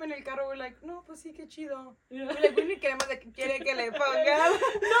drinking them en el carro. We're like, no, pues sí, qué chido. Yeah. We're like, we ni queremos de que quiere que le ponga.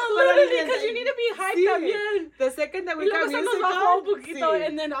 No, literally, because you need to be hyped también. The second that we got music on,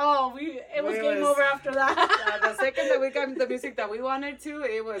 and then, it was game over after that. The second that we got the music that we wanted to,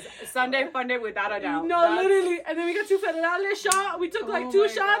 it was Sunday Funday without a doubt. No, literally. And then we got 2 federales shot. We took like 2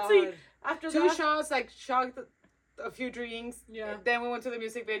 shots. After 2 shots, like shocked a few drinks. Yeah. Then we went to the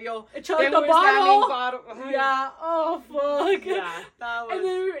music video. Then the bottle. Yeah. Oh fuck. Yeah. That was. And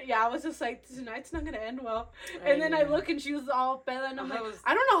then I was just like, tonight's not gonna end well. And then I look and she was all pale, and I'm like,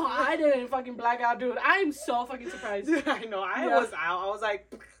 I don't know how I didn't fucking black out, dude. I'm so fucking surprised. I know. I was out. I was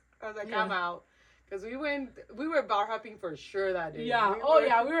like, I'm out. Because we were bar hopping for sure that day. Yeah. We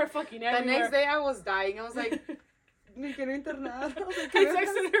were fucking everywhere. The next day I was dying. I was like. Me quiero internar. I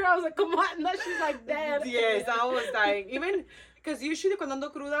texted her. I was like, come on. And she's like, dead. Yes, I was dying. Even because usually cuando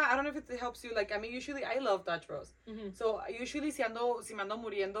ando cruda, I don't know if it helps you. Like, I mean, usually I love Dutch Bros. Mm-hmm. So usually si me ando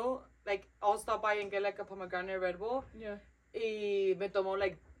muriendo, like I'll stop by and get like a pomegranate Red Bull. Yeah. Y me tomo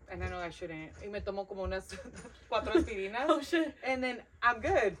like, and I know I shouldn't. Y me tomo como unas 4 aspirinas. Oh shit. And then I'm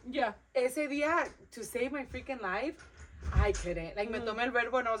good. Yeah. Ese día, to save my freaking life, I couldn't. Like, me tomé el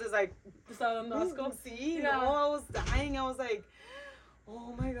Red Bull and I was just like, sí, no, I was dying. I was like,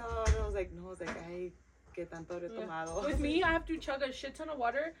 oh my God. I was like, ay, qué tanto he tomado. With me, I have to chug a shit ton of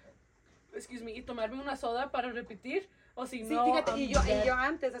water, y tomarme una soda para repetir. O si no, fíjate, y yo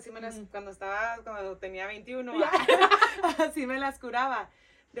antes, así me las, cuando tenía 21, así me las curaba.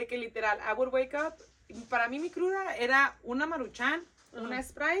 De que literal, I would wake up, para mí mi cruda era una Maruchan, una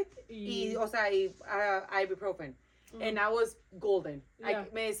Sprite, y ibuprofen. And I was golden. Yeah.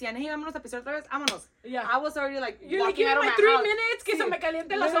 Like, me decían, hey, vámonos a pisar otra vez, vámonos. Yeah. I was already like, you're walking like, out of my 3 house. minutes que se me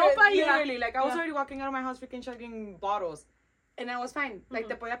caliente la sopa. Literally, like, I was already walking out of my house freaking chugging bottles. And I was fine. Like,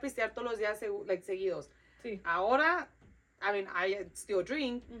 te podía pistear todos los días, like, seguidos. Sí. Ahora, I mean, I still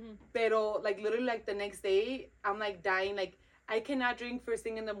drink, pero like literally like the next day, I'm like dying. Like I cannot drink first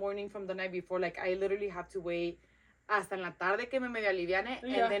thing in the morning from the night before. Like I literally have to wait hasta en la tarde que me medio aliviane,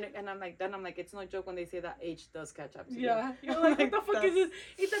 and I'm like, it's no joke when they say that age does catch up to you. Yeah, you're like, what the fuck is this?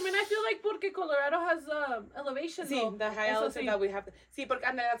 Y también I feel like porque Colorado has elevation. Sí, though. the high elevation that we have. Sí, porque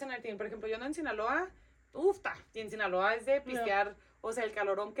that's another thing. Por ejemplo, yo ando en Sinaloa, y en Sinaloa es de pistear, o sea, el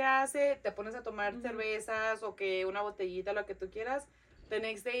calorón que hace, te pones a tomar cervezas o que una botellita, lo que tú quieras. The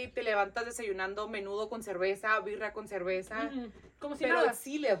next day te levantas desayunando menudo con cerveza, birra con cerveza. Como si pero nada. it's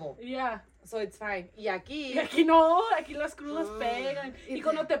sea level. Yeah. So it's fine. Y aquí No, aquí las crudas pegan. Y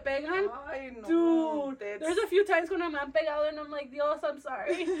cuando te pegan, ay, no, dude, there's a few times when me han pegado and I'm like, Dios, I'm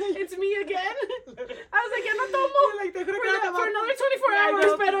sorry. It's me again. I was like, ya no tomo. Like, te juro for another 24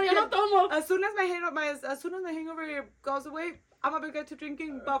 hours, pero ya no tomo. As soon as my hangover goes away, I'm gonna get to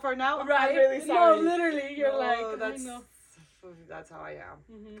drinking. But for now, right? I'm really sorry. No, literally, you're like, that's how I am.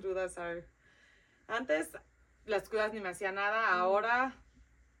 Crudas are. Antes, las crudas ni me hacía nada. Ahora,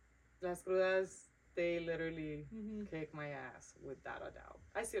 las crudas, they literally kick my ass without a doubt.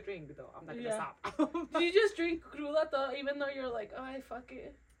 I still drink though. I'm not gonna stop. Do you just drink cruda though, even though you're like, oh, I fuck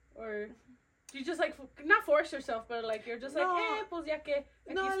it? Or do you just like, not force yourself, but like, you're just like, pues ya que.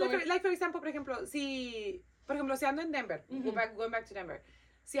 No, like for example, por ejemplo, si ando en Denver, going back to Denver.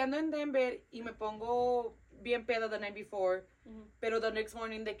 Si ando en Denver y me pongo bien pedo the night before, pero the next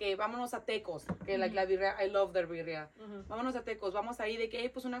morning de que vámonos a Tecos, que like la birria, I love the birria. Vámonos a Tecos, vamos ahí de que, hey,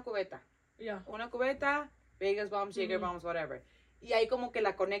 pues una cubeta. Una cubeta, Vegas bombs, Jaeger bombs, whatever. Y ahí como que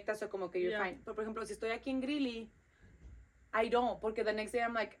la conectas o como que you're fine. Pero por ejemplo, si estoy aquí en Greeley, I don't, porque the next day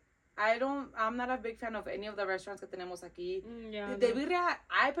I'm like, I'm not a big fan of any of the restaurants que tenemos aquí. The birria,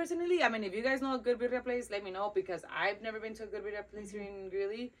 I personally, I mean, if you guys know a good birria place, let me know, because I've never been to a good birria place here in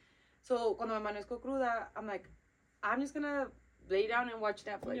Greeley. So, cuando me amanezco cruda, I'm like, I'm just gonna lay down and watch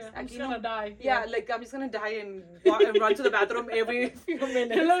Netflix. Yeah, I'm just gonna die. Yeah, like, I'm just gonna die and run to the bathroom every few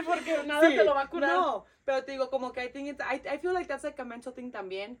minutes. Porque nada te lo va a curar. No, pero te digo, como que I feel like that's like a mental thing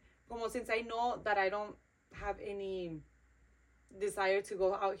también. Como since I know that I don't have any desire to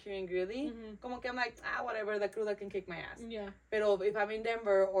go out here in Greeley, como que I'm like, whatever, the cruda can kick my ass. Yeah. Pero if I'm in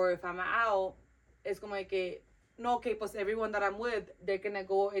Denver or if I'm out, es como de que, no, okay, pues everyone that I'm with, they're gonna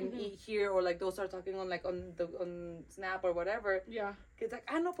go and eat here, or like they'll start talking on like on Snap or whatever. Yeah. Que it's like,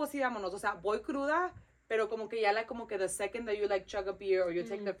 no, pues sí, vámonos. O sea, voy cruda, pero como que ya like como que the second that you like chug a beer or you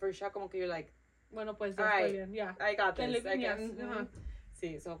take the first shot, como que you're like, bueno, pues ya estoy bien. Yeah. I got this.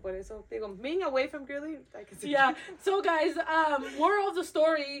 Sí, so por eso digo, being away from Greeley, I can see. Yeah. So guys, moral of the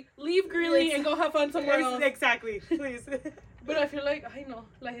story: leave Greeley and go have fun somewhere else. Exactly, please. But I feel like, I know,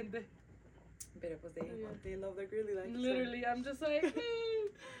 la gente. Pero pues they love their Greeley life. Literally, I'm just like,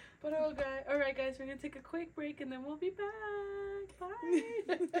 But okay, all right, guys, we're gonna take a quick break and then we'll be back. Bye.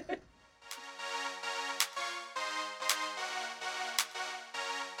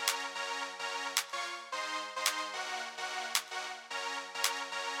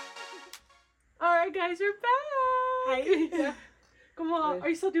 All right, guys, we're back. Hi. Yeah. Come on, are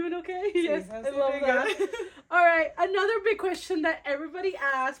you still doing okay? Yes, I love that. All right, another big question that everybody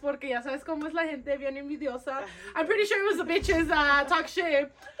asks, porque ya sabes cómo es la gente bien envidiosa. I'm pretty sure it was the bitches talk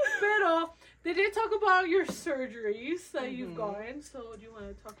shit. Pero they did talk about your surgeries that you've gone. So do you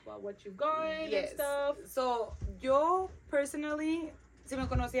want to talk about what you've gone and stuff? So yo personally, si me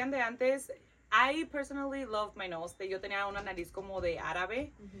conocían de antes, I personally loved my nose. Yo tenía una nariz como de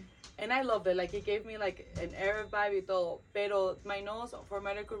árabe. And I loved it. Like, it gave me, like, an Arab vibe y todo. Pero my nose, for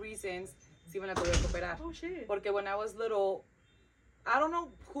medical reasons, sí me la tuve que operar. Oh, shit. Porque when I was little, I don't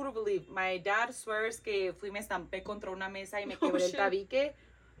know who to believe. My dad swears que me estampé contra una mesa y me quebré el tabique.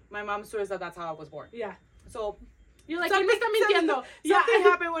 My mom swears that that's how I was born. Yeah. So, you're like, ¿quién me está mintiendo? Something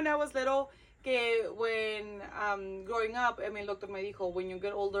happened when I was little. Que when growing up, I mean, el doctor me dijo, when you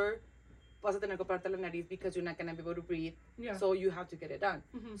get older, vas a tener que operarte la nariz because you're not going to be able to breathe. Yeah. So you have to get it done.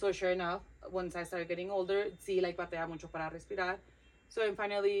 So sure enough, once I started getting older, sí, like, batalla mucho para respirar. So and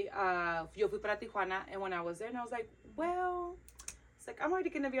finally, yo fui para Tijuana, and when I was there, and I was like, well, it's like, I'm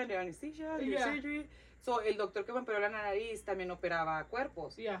already going to be under anesthesia, do surgery. So el doctor que me operó la nariz también operaba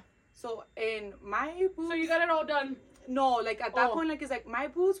cuerpos. Yeah. So in my boobs... So you got it all done? No, like, at that point, like, it's like, my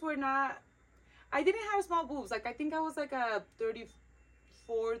boobs were not... I didn't have small boobs. Like, I think I was like a 36B.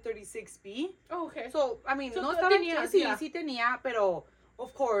 Oh, okay. So, I mean, so no estaba tenías, sí tenía, pero,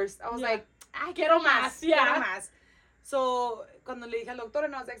 of course, I was like, quiero más. Quiero más. So, cuando le dije al doctor,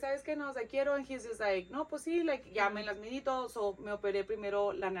 and I was like, ¿sabes qué? No, I was like, quiero, and he's just like, no, pues sí, like, ya me las midí todo, so me operé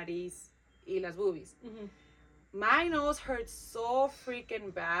primero la nariz y las boobies. my nose hurts so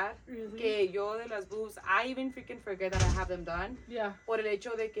freaking bad Really? que yo de las boobs, I even freaking forget that I have them done. Yeah. Por el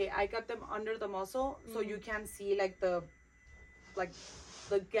hecho de que I got them under the muscle, so you can't see like the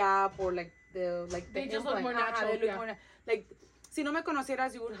gap or like the They just implant. look more natural. They look more like, si no me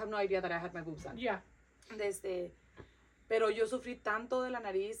conocieras, you would have no idea that I had my boobs done. Yeah. Pero yo sufrí tanto de la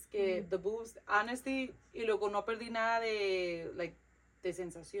nariz que the boobs, honestly, y luego no perdí nada de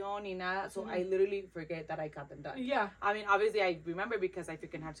sensación ni nada, so I literally forget that I got them done. Yeah. I mean, obviously I remember because I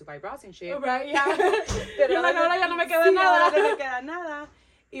freaking had to buy bras and shit. Right, yeah. Pero ahora ya no me queda sí, nada. ahora no me queda nada.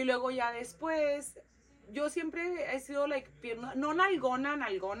 Y luego ya después, yo siempre he sido like piernuda, no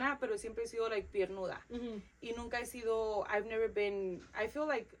nalgona, pero siempre he sido like piernuda. Y nunca he sido, I've never been, I feel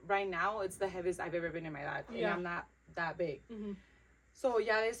like right now it's the heaviest I've ever been in my life. Yeah. And I'm not that big. So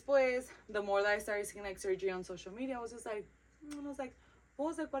ya después, the more that I started seeing like surgery on social media, I was just like,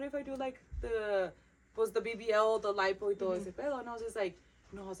 what if I do like the BBL, the lipo y todo ese pedo? And I was just like,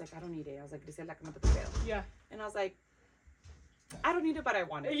 no, I was like, I don't need it. I was like, Grisela, que no te pedo. Yeah. And I was like, I don't need it, but I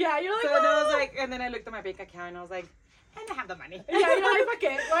want it. Yeah, you're like, so then I was like, and then I looked at my bank account and I was like, and I have the money. Yeah, you're like,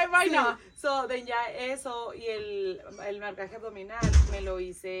 okay, why sí. not? So then ya eso y el marcaje abdominal me lo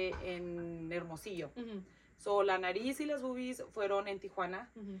hice en Hermosillo. So la nariz y las boobies fueron en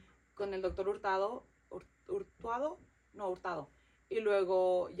Tijuana con el doctor Hurtado. Y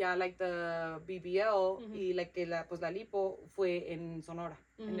luego ya like the BBL y like que la lipo fue en Sonora,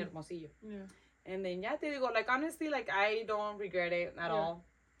 en Hermosillo. Yeah. And then ya te digo, like honestly, like I don't regret it at all.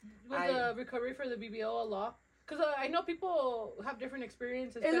 Was the recovery for the BBL a lot? Because I know people have different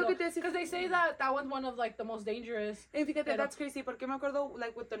experiences. Because they say that one's one of like the most dangerous. And fíjate, that's crazy. Porque me acuerdo,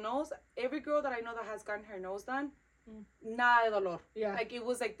 like with the nose, every girl that I know that has gotten her nose done, nada de dolor. Yeah. Like it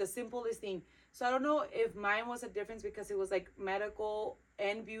was like the simplest thing. So I don't know if mine was a difference because it was like medical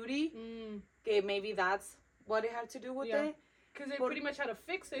and beauty. Que maybe that's what it had to do with it. Because they pretty much had to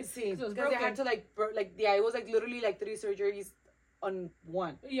fix it. Sí, because they had to it was like literally like 3 surgeries on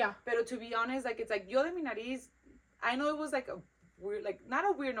one. Yeah. Pero to be honest, like it's like yo de mi nariz, I know it was like a weird, like not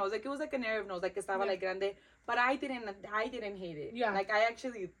a weird nose, like it was like a nerve nose, like estaba like grande, but I didn't hate it. Yeah. Like I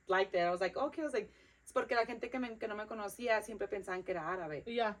actually liked it. I was like, okay, I was like, it's porque la gente que no me conocía siempre pensaban que era árabe.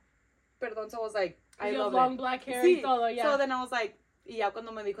 Yeah. Perdón, so I was like, I love long it. black hair Sí. y todo, yeah. So then I was like, y ya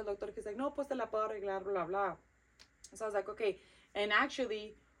cuando me dijo el doctor, he's like, no, pues te la puedo arreglar, blah, blah. So I was like, okay. And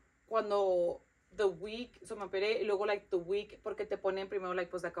actually, cuando the week, so me operé, y luego like the week, porque te ponen primero like,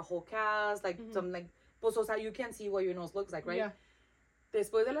 pues like a whole cast, like some like, pues o sea, you can see what your nose looks like, right? Yeah.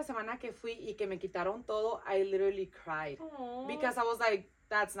 Después de la semana que fui y que me quitaron todo, I literally cried. Aww. Because I was like,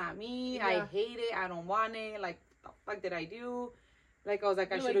 that's not me, Yeah. I hate it, I don't want it, like, what the fuck did I do? Like, I was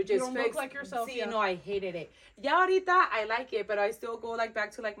like, I You're should like, have you just don't fixed. look like yourself, Sí, yeah. no, I hated it. Ya ahorita, I like it, but I still go, like,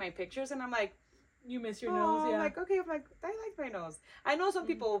 back to, like, my pictures, and I'm like, you miss your nose, yeah. Like, okay, I'm like, I like my nose. I know some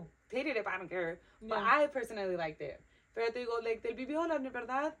people hated it, but I don't care. But I personally liked it. Pero te digo, like, del BBL, la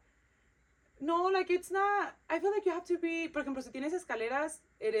verdad, no, like, it's not, I feel like you have to be, por ejemplo, si tienes escaleras,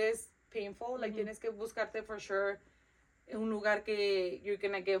 it is painful. Like, tienes que buscarte for sure un lugar que you're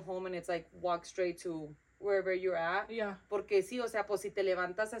gonna get home and it's like walk straight to wherever you're at. Yeah. Porque sí, o sea, pues si te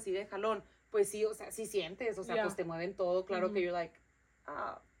levantas así de jalón, pues sí, o sea, sí sientes, o sea, pues te mueven todo. Claro que you're like,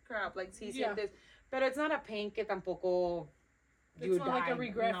 crap, like, sí sientes. Pero it's not a pain que tampoco you It's not like a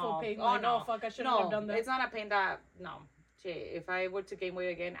regretful pain. Like, no. oh, fuck, I shouldn't have done that. It's not a pain that, no. Shit, if I were to gain weight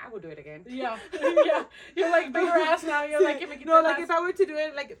again, I would do it again. Yeah. Yeah. You're like bigger ass now. You're like, me no, like, if I were to do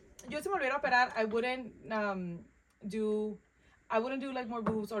it, like, yo si me volviera a operar, I wouldn't do like more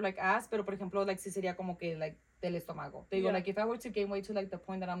boobs or like ass, pero por ejemplo, like, sí sería como que, like, del estómago. Te digo, like, if I were to gain weight to, like, the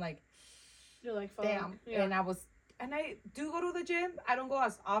point that I'm like, you're like, fuck. Damn. Yeah. And I do go to the gym. I don't go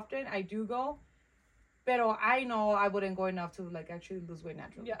as often. I do go. Pero I know I wouldn't go enough to, like, actually lose weight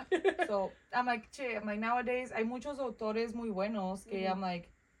naturally. Yeah. So, I'm like, nowadays, hay muchos doctores muy buenos que I'm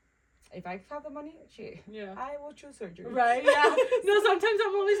like, if I have the money, I will choose surgery. Right, yeah. No, sometimes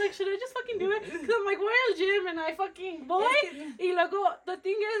I'm always like, should I just fucking do it? Because I'm like, voy al gym and I fucking voy. Y luego, the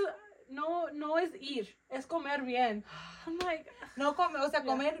thing is, no es ir, es comer bien. I'm like... No comer, o sea,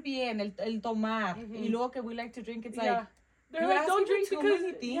 comer bien, el tomar. Y luego que we like to drink, it's like... They're like, don't drink because...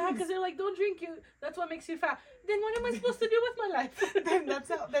 Yeah, because they're like, don't drink, that's what makes you fat. Then what am I supposed to do with my life? then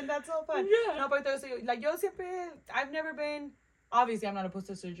that's all fun. Yeah. No, but like, yo siempre, I've never been... Obviously, I'm not opposed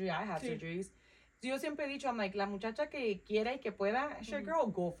to surgery. I have surgeries. Yo siempre he dicho, I'm like, la muchacha que quiera y que pueda, sure, girl,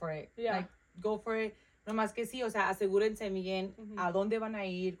 go for it. Yeah. Like, go for it. No más que sí, o sea, asegúrense bien a dónde van a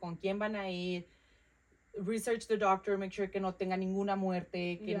ir, con quién van a ir. Research the doctor, make sure que no tenga ninguna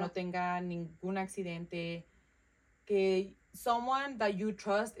muerte, que no tenga ningún accidente. Que someone that you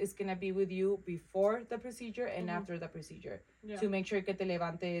trust is gonna be with you before the procedure and after the procedure to make sure que te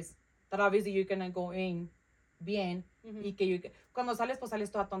levantes. That obviously you're gonna go in bien y que cuando sales pues sales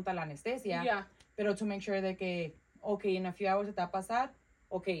toda tonta la anestesia. Pero to make sure de que okay, in a few hours se te va a pasar.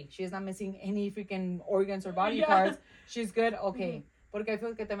 Okay, she's not missing any freaking organs or body parts. She's good. Okay. Porque I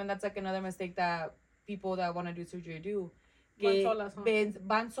feel que también that's like another mistake that people that want to do surgery do. Que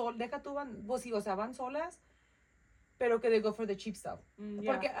van solas, deja tú, pues sí, o sea, van solas, pero que they go for the cheap stuff.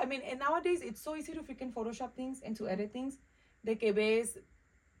 Porque, I mean, and nowadays, it's so easy to freaking Photoshop things and to edit things, de que ves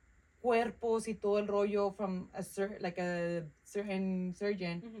cuerpos y todo el rollo from a certain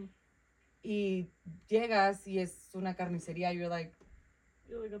surgeon, y llegas y es una carnicería, you're like,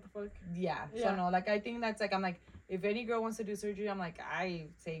 what the fuck? Yeah. So no, like I think that's like I'm like if any girl wants to do surgery, I'm like I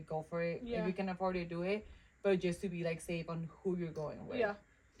say go for it. If you can afford to do it, but just to be like safe on who you're going with. Yeah.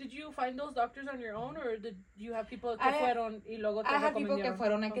 Did you find those doctors on your own, or did you have people que fueron y luego te I had people que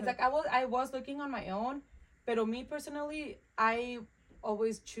fueron. Like, it's like I was looking on my own, pero me personally, I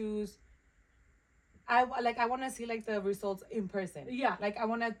always choose. I want to see like the results in person. Yeah. Like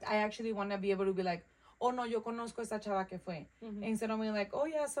I actually want to be able to be like, oh no, yo conozco esta chava que fue. Instead of being like, oh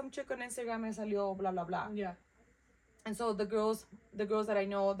yeah, some chick on Instagram me salió, blah blah blah. Yeah. And so the girls that I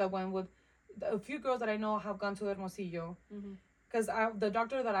know that went with, a few girls that I know have gone to Hermosillo. Because the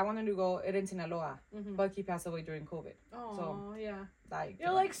doctor that I wanted to go, it in Sinaloa, but he passed away during COVID. Oh, so, yeah. Like,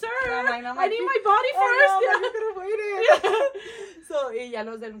 you're like, sir, I need my body first. Oh, no, you could have waited. So, ya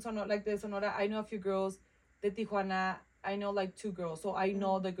los de Sonora, like de Sonora, I know a few girls. De Tijuana, I know like 2 girls. So I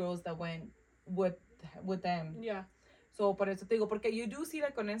know the girls that went with them. Yeah. So, por eso te digo, porque you do see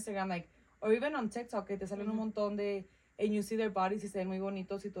like on Instagram, like, or even on TikTok, que te salen un montón de, and you see their bodies y se ven muy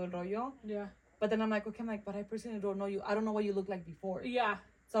bonitos y todo el rollo. Yeah. But then I'm like, okay, but I personally don't know you. I don't know what you look like before. Yeah.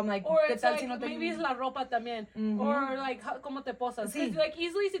 So I'm like, or it's like, maybe es la ropa también. Or like, como te posas. Sí. Like,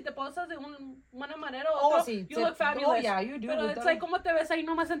 easily si te posas de una manera u otra, sí. You look fabulous. Oh, yeah, you do. Pero it's like, como te ves ahí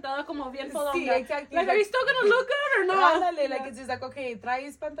nomás sentada como bien fodonga. Sí, exactly. Like, are you still gonna look good or not? Ándale, like, it's just like, okay,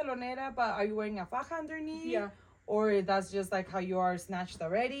 traes pantalonera, but are you wearing a faja underneath? Yeah. Or that's just like how you are snatched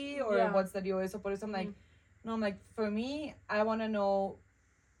already? Or what's the deal? So por eso I'm like, no, I'm like, for me, I want to know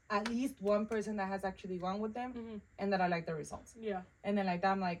at least one person that has actually gone with them and that I like the results. Yeah. And then like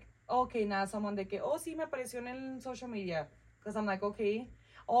that, I'm like, okay, now someone de que, oh, sí, me apareció en el social media. Because I'm like, okay,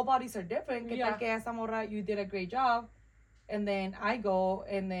 all bodies are different. Que tal que esta morra, you did a great job. And then I go,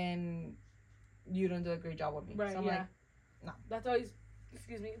 and then you don't do a great job with me. Right, so I'm like, no.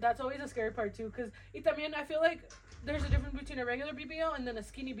 That's always a scary part too. Because también I feel like there's a difference between a regular BBL and then a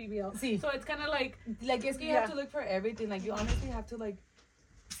skinny BBL. Sí. So it's kind of like es que you have to look for everything. Like, you honestly have to, like,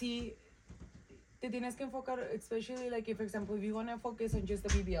 see, te tienes que enfocar, especially, like, if, for example, if you want to focus on just the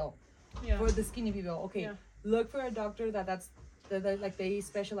BBL, for the skinny BBL, okay, look for a doctor that like, they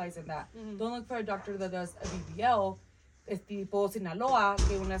specialize in that. Don't look for a doctor that does a BBL, es tipo Sinaloa,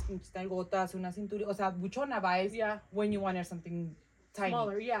 que unas gotas, una cintura, o sea, buchona vibes, when you want something tiny.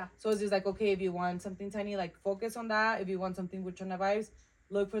 Smaller, So it's just like, okay, if you want something tiny, like, focus on that. If you want something buchona vibes,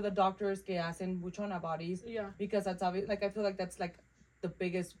 look for the doctors que hacen buchona bodies. Yeah. Because that's obvious. Like, I feel like that's, like, the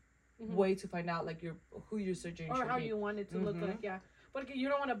biggest way to find out, like, who your surgeon or should how be. you want it to look like, Porque you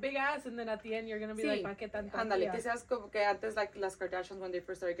don't want a big ass, and then at the end you're gonna be like, ¿pa qué tanto? Ándale, que seas como que antes, like, las Kardashians, when they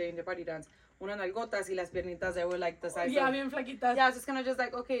first started getting their body done, unas nalgotas y las piernitas, they were, like, the size of... bien flaquitas. Yeah, it's just kind of just,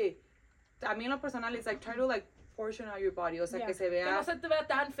 like, okay, a mí en lo personal, it's, like, try to, like, portion out your body, o sea, que se vea... Que no se te vea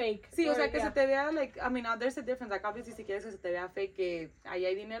tan fake. Sí, o sea, que se te vea, like, I mean, there's a difference, like, obviously, si quieres que se te vea fake, que ahí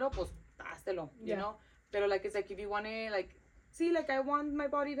hay dinero, pues, háztelo, you know? Pero, like, it's, like, if you want to, like, see, like, I want my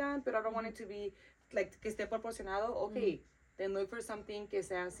body done, but I don't want it to be, like, que esté proporcionado, okay, then look for something que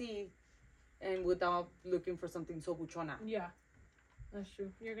sea así, and without looking for something so buchona. Yeah, that's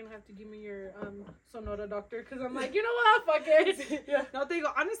true. You're gonna have to give me your Sonora doctor, because I'm like, you know what, fuck it. No, te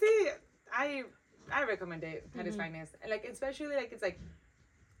digo, honestly, I recommend it at its finest. Like, especially, like, it's like,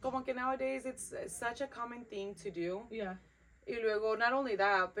 como que nowadays, it's such a common thing to do. Yeah. Y luego, not only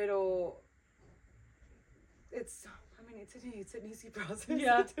that, pero it's an easy process to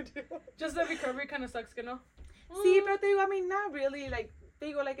do. Just the recovery kind of sucks, que no? Sí, pero te digo, I mean, not really, like, te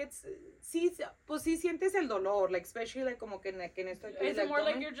digo, like, it's, sí, pues sí sientes el dolor, like, especially, like, como que en esto. Is it more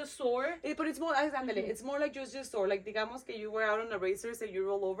like you're just sore? But it's more, it's more like just sore, like, digamos que you were out on the racers and you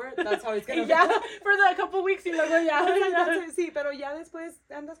roll over, that's how it's gonna be. For the couple weeks y luego ya. Sí, pero ya después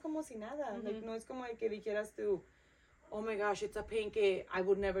andas como si nada, like, no es como de que dijeras tú, oh my gosh, it's a pain que I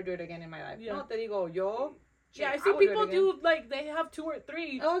would never do it again in my life. No, te digo, yo... Yeah, I see people do, like, they have 2 or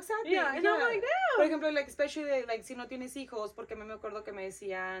 3. Oh, exactly. Yeah, and I'm like, damn. Por ejemplo, like, especially, like, si no tienes hijos, porque me acuerdo que me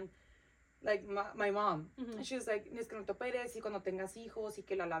decían, like my mom. And she was like, es que no te operes y cuando tengas hijos y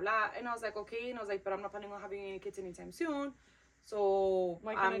que la bla. And I was like, okay. And I was like, but I'm not planning on having any kids anytime soon. So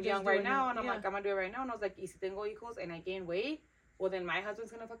I'm young right now. And I'm like, I'm going to do it right now. And I was like, y si tengo hijos and I gain weight, well, then my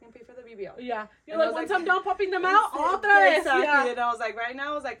husband's going to fucking pay for the BBL. Yeah. You're like, once I'm done popping them out, otra vez. Exactly. Yeah. And I was like, right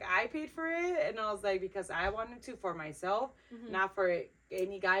now, I was like, I paid for it. And I was like, because I wanted to for myself, not for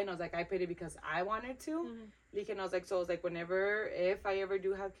any guy. And I was like, I paid it because I wanted to. And I was like, so I was like, if I ever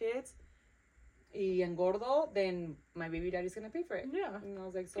do have kids, y engordo, then my baby daddy's gonna pay for it. Yeah. And I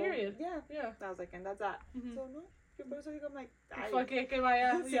was like, so period. Yeah. I was like, and that's that. So no. Por eso digo, I'm like, fuck it, que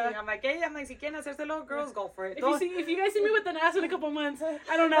vaya. Sí, I'm like, hey, si quieren hacérselo, girls, go for it. If you guys see me with an ass in a couple months,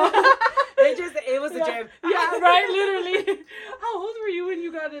 I don't know. It was the gym. Yeah, right, literally. How old were you when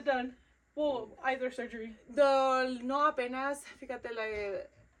you got it done? Well, either surgery. No, apenas, fíjate,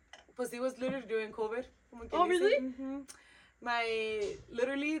 pues it was literally during COVID. Oh, really?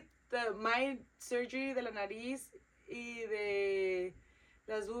 My surgery de la nariz y de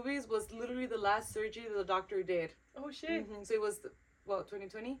las boobies was literally the last surgery that the doctor did. Oh, shit. So it was,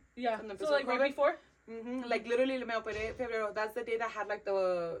 2020? Yeah, so like right before? Like literally me operé febrero. That's the day that had like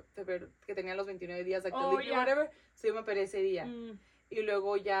the febrero, que tenía los 29 días, like the leak or whatever. So yo me operé ese día. Y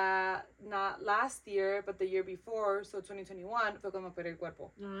luego ya, not last year, but the year before, so 2021, fue cuando me operé el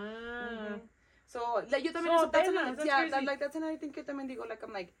cuerpo. So, like, yo también, that's another thing que también digo, like,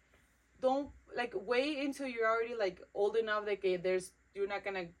 I'm like, don't, like, wait until you're already, like, old enough, like,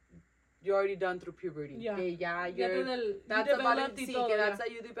 you're already done through puberty. Yeah. Que ya, that's the body, that's how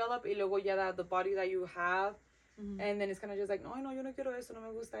you develop, y luego ya the body that you have, and then it's kind of just like, no, yo no quiero esto, no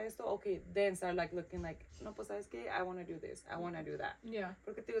me gusta esto. Okay, then start, like, looking like, no, pues, ¿sabes qué? I want to do this. I want to do that. Yeah.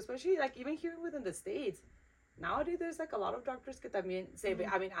 Porque, especially, like, even here within the States, nowadays, there's, like, a lot of doctors que también se ve,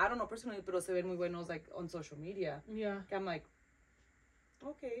 I mean, I don't know personally, pero se ven muy buenos, like, on social media. Yeah. I'm like,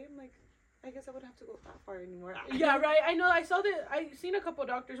 okay, I'm like, I guess I wouldn't have to go that far anymore. Yeah, right. I know. I seen a couple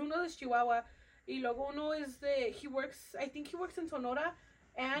doctors. Uno es Chihuahua, y luego uno is I think he works in Sonora,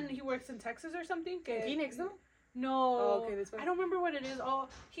 and he works in Texas or something. Phoenix, no? No. Oh, okay, that's fine. I don't remember what it is. Oh,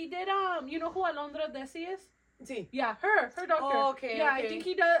 he did, you know who Alondra Desi is? Sí. Yeah, her doctor. Oh, okay. Yeah, okay.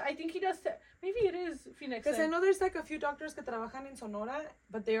 I think he does, maybe it is Phoenix. Because I know there's, like, a few doctors que trabajan in Sonora,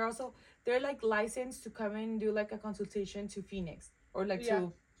 but they're like, licensed to come in and do, like, a consultation to Phoenix, or, like,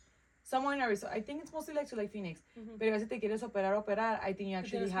 to somewhere in Arizona. I think it's mostly, like, to, like, Phoenix. Pero si te quieres operar, I think you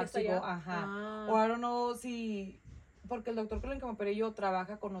actually have to go, Or I don't know si, porque el doctor con el que me operé yo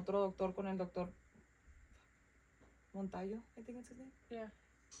trabaja con otro doctor, con el doctor Montallo, I think it's his name. Yeah.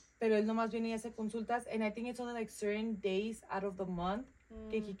 Pero él nomás viene y hace consultas, and I think it's only, like, certain days out of the month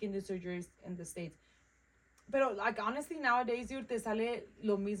que he can do surgeries in the States. Pero, like, honestly, nowadays, dude, te sale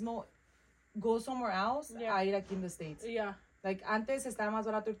lo mismo, go somewhere else, a ir aquí in the States. Yeah. Like, antes estaba más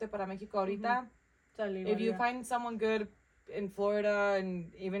barato irte para México. Ahorita, if you find someone good in Florida,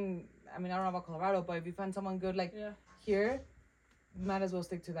 and even, I mean, I don't know about Colorado, but if you find someone good, like, here, might as well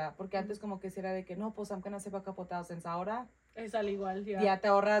stick to that. Porque antes como que si era de que, no, pues I'm gonna save a couple thousands. Ahora, es al igual, ya te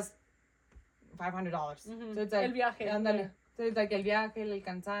ahorras $500. So it's like, el viaje. Ándale. So it's like el viaje, el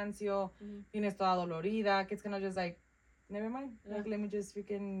cansancio, tienes toda dolorida, que it's gonna just like, never mind. Like, let me just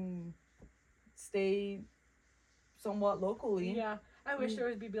freaking stay somewhat locally. Yeah. I wish there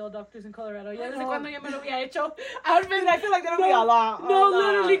was BBL doctors in Colorado. Ya desde cuando ya me lo había hecho. I feel like there would be a lot. No,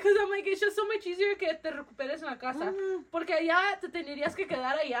 literally, because I'm like, it's just so much easier que te recuperes en la casa. Porque allá te tendrías que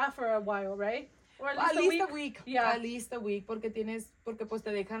quedar allá for a while, right? Or at least a week. Yeah. At least a week, porque pues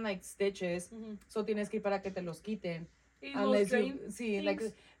te dejan, like, stitches, so tienes que ir para que te los quiten. Y los drains. Sí,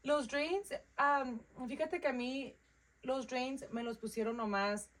 like, los drains, fíjate que a mí, los drains me los pusieron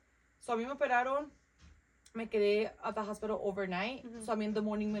nomás, so a mí me operaron, me quedé at the hospital overnight, so a mí in the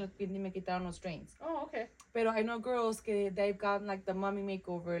morning me quitaron los drains. Oh, okay. Pero I know girls que they've gotten, like, the mommy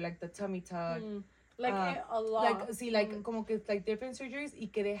makeover, like, the tummy tuck. Like, a lot. Like, see, like, como que, like, different surgeries,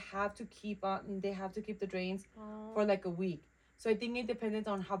 y que they have to keep the drains for, like, a week. So I think it depends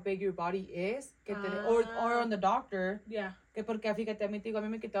on how big your body is, or on the doctor. Yeah. Que porque, fíjate, a mí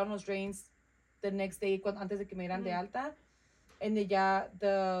me quitaron los drains the next day, antes de que me dieran de alta. And then ya,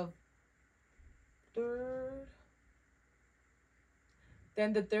 the third,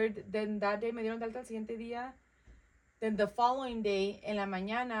 then that day me dieron de alta el siguiente día. Then the following day, en la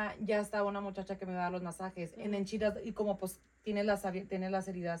mañana, ya estaba una muchacha que me daba los masajes. And then she does, y como pues tiene las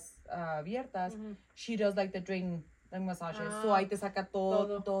heridas abiertas, she does, like, the drain, like, massages. So ahí te saca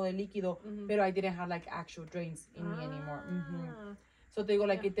todo el líquido. Pero I didn't have, like, actual drains in me anymore. So te digo,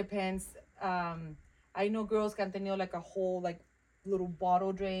 like, it depends. I know girls que han tenido, like, a whole, like, little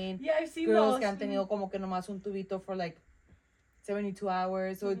bottle drain. Yeah, I've seen girls those. que han tenido como que nomás un tubito for, like, 72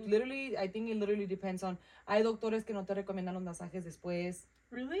 hours. So it literally, I think it literally depends on. Hay doctores que no te recomiendan los masajes después.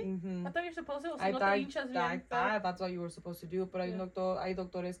 Really? Mm-hmm. I thought you're supposed to. I Si no te thought hinchas bien. that's what you were supposed to do. Pero hay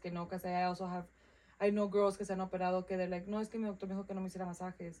doctores que no, because I also have, I know girls que se han operado que they're like, no, es que mi doctor me dijo que no me hiciera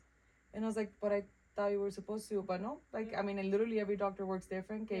masajes. And I was like, but I thought you were supposed to. But no, like, I mean, literally every doctor works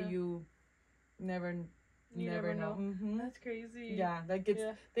different. Que you never know. Mm-hmm. That's crazy. Yeah, like it's,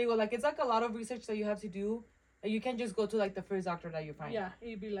 they go, like, it's like a lot of research that you have to do. Like, you can't just go to, like, the first doctor that you find. Yeah,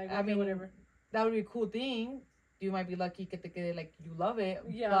 you'd be like, okay, I mean, whatever. That would be a cool thing. You might be lucky que te quede, like, you love it.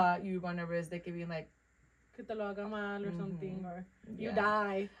 Yeah. But you run a risk they could be like, Que te lo haga mal or something, or you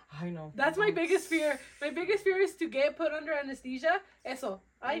die. I know. That's my biggest fear. My biggest fear is to get put under anesthesia. Eso.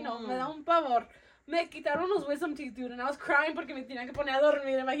 I know, me da un pavor. Me quitaron los wisdom teeth, dude, and I was crying porque me tenían que poner a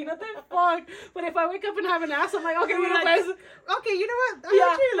dormir. Imagínate, fuck. But if I wake up and have an ass, I'm like, okay, mira, pues. Okay, you know what?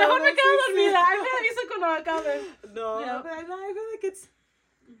 Yeah, mejor me quedo dormida. I me aviso cuando acabe. No, but I feel like it's...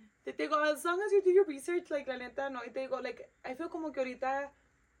 Te digo, as long as you do your research, like, la neta, no. Y te digo, like, I feel como que ahorita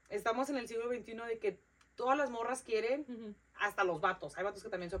estamos en el siglo XXI de que todas las morras quieren, hasta los vatos. Hay vatos que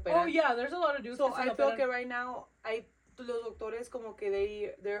también se operan. Oh, yeah, there's a lot of dudes so que se I lo feel operan. que right now, los doctores como que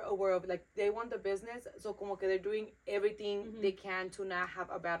they're aware of, like, they want the business, so como que they're doing everything they can to not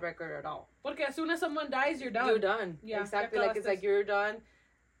have a bad record at all. Porque as soon as someone dies, you're done. You're done. Yeah, exactly. Like, it's like you're done.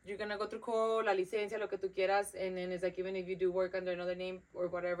 You're gonna go through call, la licencia, lo que tú quieras, and then it's like even if you do work under another name or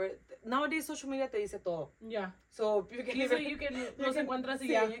whatever. Nowadays, social media te dice todo. Yeah. So you can even, los encuentras y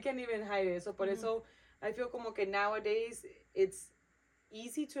sí, ya. you can't even hide it. So por eso, I feel como que nowadays it's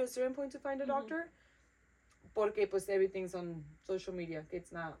easy to a certain point to find a doctor. Porque pues everything's on social media.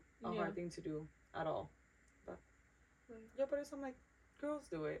 It's not a hard thing to do at all. But yeah, por eso I'm like, girls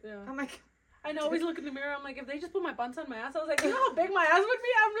do it. Yeah. I'm like, I know, always look in the mirror, I'm like, if they just put my pants on my ass, I was like, you know how big my ass would be?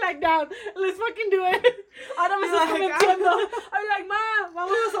 I'm like, down, let's fucking do it. Ahora me estás convenciendo. I'm like, ma,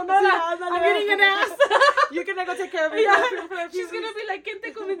 vamos a Sonora. I'm getting an ass. You're gonna go take care of it. Yeah. She's gonna be like, ¿quién te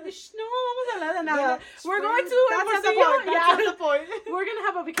convenció? Shh, no, vamos a hablar de nada. Yeah. We're going to That's the point. That's the point. We're gonna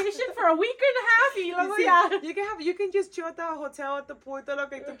have a vacation for a week and a half. Y luego See, ya. you can just chill at the hotel, at the pool, todo lo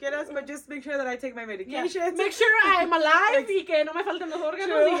que tú quieras, but just make sure that I take my medication. Make sure I'm alive y que no me falten los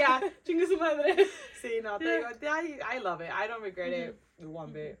órganos y ya. Chingue su madre. Sí, no, te digo, I love it. I don't regret it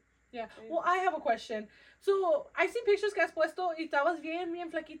one bit. Yeah. Well, I have a question. So, I've seen pictures que has puesto y estabas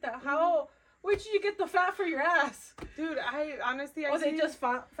bien flaquita. How, where did you get the fat for your ass? Dude, I honestly, Or they just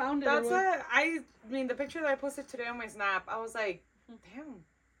found it? That's I mean, the picture that I posted today on my Snap, I was like, damn.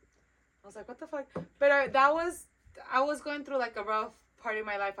 I was like, what the fuck? But I was going through like a rough part of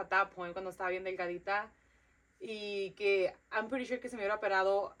my life at that point, cuando estaba bien delgadita. Y que I'm pretty sure que se me hubiera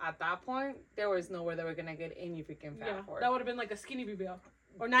operado at that point, there was nowhere they were gonna get any freaking fat for it. That would have been like a skinny BBL.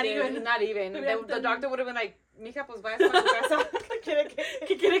 Or not even. Not even. The doctor would have been like, mija, pues vaya a su casa.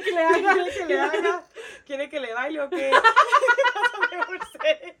 ¿Qué quiere que le haga? ¿Quiere que le haga? ¿Quiere que le baile o qué? That's what they would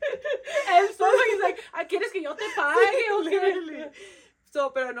say. And so he's like, ¿quieres que yo te pague o qué?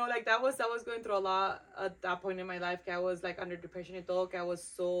 So, pero no, like, that was going through a lot at that point in my life, que I was, like, under depression y todo, que I was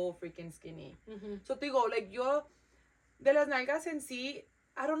so freaking skinny. So, te digo, like, yo, de las nalgas en sí,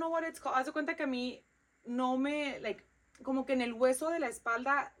 I don't know what it's called. Haz de cuenta que a mí no me, like, como que en el hueso de la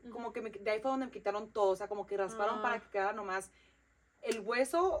espalda, como que de ahí fue donde me quitaron todo, o sea, como que rasparon para que quedara nomás el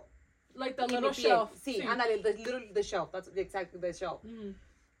hueso. Like the little shelf. Sí, ándale, the shelf, that's exactly the shelf.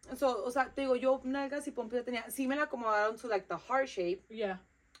 So, o sea, te digo, yo nalgas y pompis tenía, sí me la acomodaron to like the heart shape. Yeah.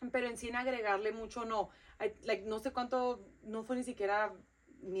 Pero en sí en agregarle mucho no. Like, no sé cuánto, no fue ni siquiera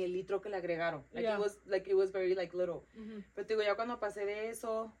ni el litro que le agregaron. Like, it was very, like, little. Pero te digo, ya cuando pasé de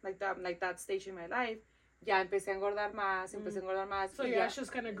eso, like that stage in my life, ya empecé a engordar más, So your ass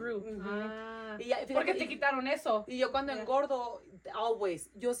just kind of grew. Y ya, fíjate, porque te quitaron eso. Y yo cuando engordo,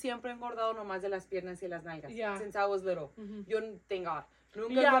 yo siempre he engordado nomás de las piernas y las nalgas. Since I was little. Yo, thank God.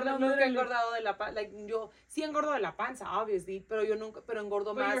 Nunca he engordado de la panza. Like, yo sí engordo de la panza, obviously, pero yo nunca,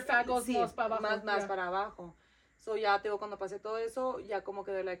 engordo más. Your fat goes más para abajo. Más para abajo. So ya, te digo, cuando pasé todo eso, ya como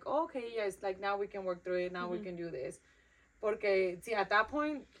que they're like, oh, okay, yes, like, now we can work through it, now we can do this. Porque, sí, at that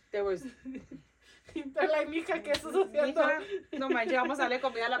point, there was... They're like, mija, ¿qué estás haciendo? No manches, vamos a darle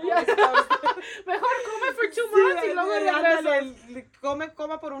comida a la pobrecita. Mejor come for 2 months y luego regresas.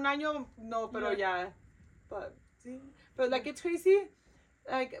 Come por un año, no, pero ya. But, sí. Pero, like, it's crazy.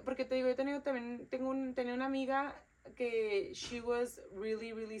 Like, porque te digo, yo tenía una amiga que she was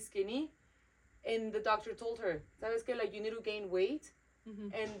really, really skinny. And the doctor told her, ¿sabes qué? Like, you need to gain weight.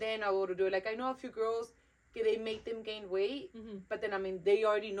 And then I will do it. Like, I know a few girls que they make them gain weight, but then, I mean, they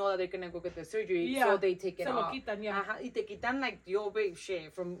already know that they're gonna go get the surgery, so they take it off. Se lo quitan, yeah. Y te quitan, like, your big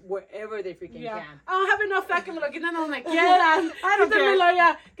shit from wherever they freaking can. I don't have enough fat que me lo quitan on like, quieran. I don't care.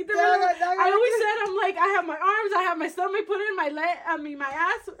 Yeah. I always said, I'm like, I have my arms, I have my stomach, put it in my leg, my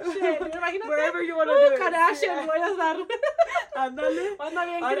ass. Shit, imagínate. Wherever you want to do it. Kardashian, voy a estar. Ándale. Anda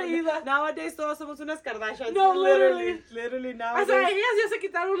bien creída. Nowadays, todos somos unas Kardashians. No, literally nowadays. O sea, ellas ya se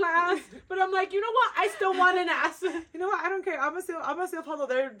quitaron la ass. But I'm like, you know what? I still want an ass. You know what? I don't care. I'm gonna still follow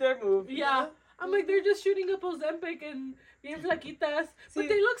their move. Yeah. I'm like, they're just shooting up Ozempic and bien flaquitas. But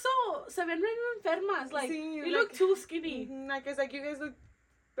they look se ven bien enfermas. Like, they look too skinny. Like, it's like, you guys look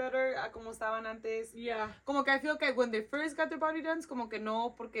better a como estaban antes. Yeah. Como que I feel like when they first got their body done, como que no,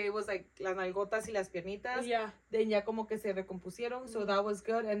 porque it was like las nalgotas y las piernitas. Yeah. Then ya como que se recompusieron, so that was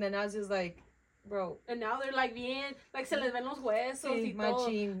good. And then I was just like, bro. And now they're like bien, like se les ven los huesos y todo.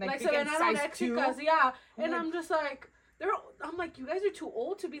 Machine, like se ven anoréxicas, yeah. And I'm just like, I'm like, you guys are too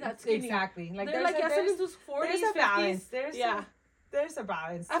old to be that skinny. Exactly. Like, they're like, in sus 40s, 50s. There's a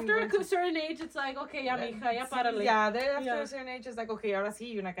balance. After a certain age, it's like, okay, ya mija, ya párale. Yeah, after a certain age, it's like, okay, ahora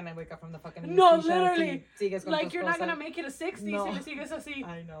sí, you're not gonna wake up from the fucking No, literally. Like, you're not gonna make it a 60 no. si le sigues así.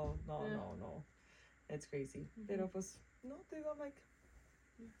 I know, no. It's crazy. Pero pues, no, te digo, I'm like,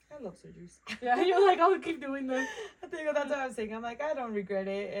 I love surgeries. Yeah, you're like, I'll keep doing them. I think that's what I'm saying. I'm like, I don't regret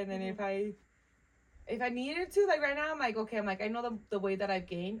it. And then if I needed to, like right now, I'm like, okay, I know the weight that I've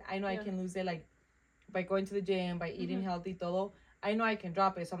gained. I know I can lose it, like, by going to the gym, by eating healthy, todo. I know I can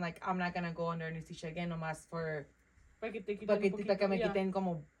drop it. So I'm like, I'm not going to go under anesthesia again nomás for, para que me quiten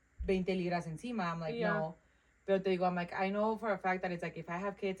como 20 libras encima. I'm like, no. Pero te digo, I'm like, I know for a fact that it's like, if I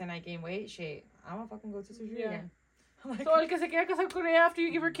have kids and I gain weight, shit, I'm going to fucking go to surgery again. Like, so, el que se quiera casar con ella after you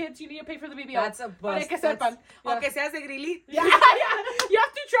give her kids, you need to pay for the BBL. That's a bust. Para que sepan. Aunque seas de grilly. Yeah. You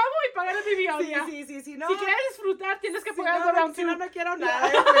have to travel y pagar el BBL. Sí. No. Si quieres disfrutar, tienes que pagar el round 2. No quiero nada,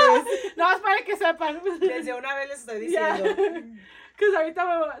 pues. No, es para que sepan. Desde una vez les estoy diciendo. Because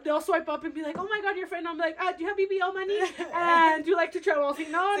ahorita they'll swipe up and be like, oh my god, your friend. I'm like, do you have BBL money? And do you like to travel? Si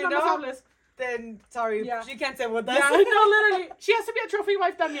no, no nos hables. Then, sorry, she can't say what that's. Yeah, no, literally. She has to be a trophy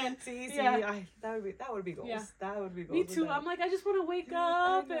wife también. Sí. Yeah. Ay, that would be goals. Yeah. That would be goals. Me too. I'm like, I just want to wake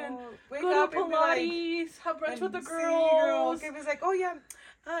up and wake go up to Pilates, have brunch with the girls. It's like, oh yeah,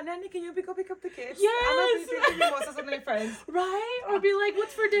 Nanny, can you pick up the kids? Yes. I'm gonna be mimosas with my friends. Right? Or be like,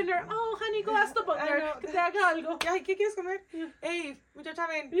 what's for dinner? Oh, honey, go ask the butler. Que te haga algo. Ay, ¿qué quieres comer? Hey, muchacha,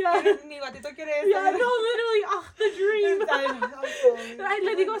 ven. Yeah. Mi gatito quiere esto. Yeah, no, literally. Oh, the dream. I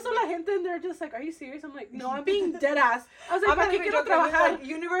le digo eso a la gente and they're just like, are you serious? I'm like, no, I'm being dead ass. I was like, ¿para qué quiero trabajar?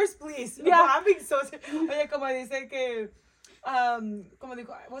 Universe, please. Yeah. I'm being so serious. Oye, como dice que, como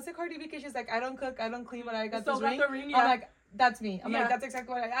digo, what's it Cardi B? Que she's like, I don't cook, I don't clean, but I got this ring. Yeah. I'm like, that's me. I'm like, that's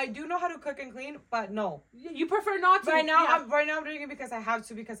exactly what I do know how to cook and clean, but no. You prefer not to. Right now, I'm doing it because I have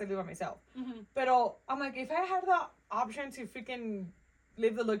to, because I live by myself. Pero I'm like, if I had the option to freaking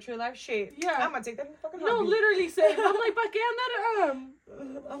live the luxury life, shit. Yeah. I'm gonna take that fucking hobby. No, literally same. I'm like, ¿para qué andar?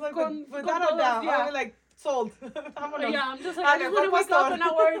 I'm like, without a doubt. I'm like, sold. I'm just like, I just want to wake up and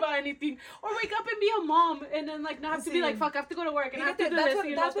not worry about anything. Or wake up and be a mom and then like not have to be like, fuck, I have to go to work and I have to do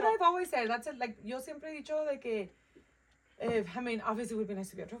this. That's what I've always said. That's it. Like, yo siempre he dicho de que, I mean, obviously it would be nice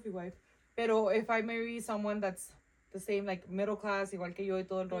to be a trophy wife. Pero if I marry someone that's the same, like middle class, igual que yo y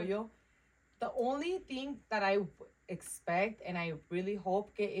todo el rollo, the only thing that I expect and I really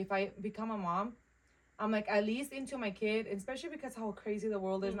hope que if I become a mom, I'm like at least into my kid, especially because how crazy the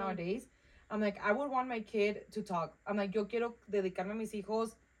world is nowadays. I'm like, I would want my kid to talk. I'm like, yo quiero dedicarme a mis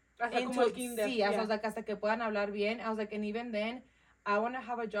hijos into kinder. Sí, I was like, hasta que puedan hablar bien. I was like, and even then, I want to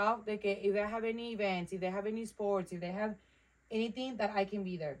have a job that if they have any events, if they have any sports, if they have anything that I can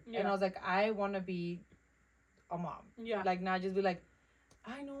be there. And I was like, I want to be a mom. Yeah. Like, not just be like,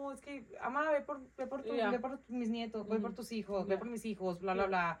 ay, no, es que, ama, ve por mis nietos, ve por tus hijos, ve por mis hijos, bla, bla,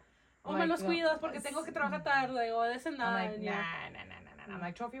 bla. O me los cuidas porque tengo que trabajar tarde, o de ese nada. I'm like, nah. I'm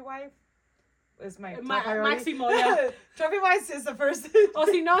like, trophy wife is my Máximo, yeah. Trophy wife is the first. O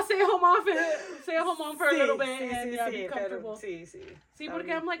si no, stay home mom for a little bit and be comfortable. Sí, porque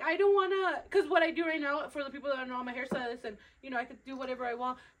I'm like, I don't want to, because what I do right now, for the people that don't know, I'm a hairstylist and, you know, I could do whatever I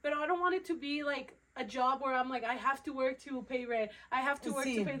want, but I don't want it to be like a job where I'm like, I have to work to pay rent, I have to work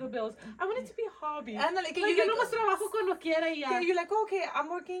to pay the bills. I want it to be a hobby. And like yo nomás trabajo cuando quiera y ya. You're like, okay, I'm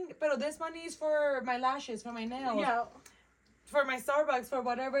working, pero this money is for my lashes, for my nails. Yeah. For my Starbucks, for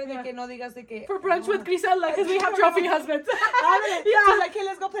whatever, de que no digas de que... For brunch with Grisela, because we have trophy husbands. Yeah. So like, hey,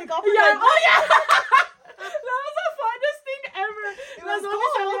 let's go play golf. Yeah. Oh, yeah. That was the funnest thing ever. It was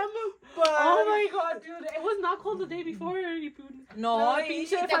cold. Oh, my God, dude. It was not cold. alcohol the day before. No, y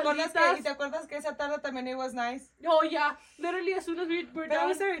te acuerdas que esa tarde también it was nice? Oh, yeah. Literally, as soon as we were done.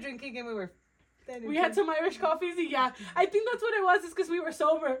 We started drinking and we were... We had some Irish coffees, yeah. I think that's what it was, is because we were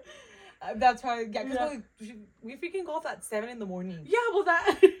sober. That's probably, yeah, because we freaking golf at 7 in the morning. Yeah, well,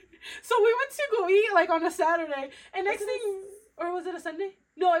 that... So we went to go eat, like, on a Saturday. And next thing... Or was it a Sunday?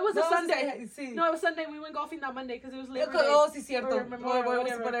 No, it was a Sunday. Sí. No, it was Sunday. We went golfing that Monday because it was Labor Day. Oh, sí, cierto.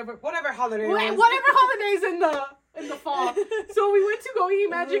 Whatever holiday. Whatever holidays in the fall. So we went to go eat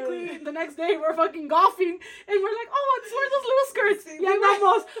magically. The next day we're fucking golfing and we're like, oh, let's wear those little skirts. Sí, y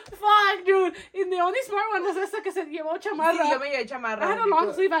andamos. Fuck, dude. And the only smart one was esta que se llevó chamarra. Sí, yo me llevé chamarra. I had a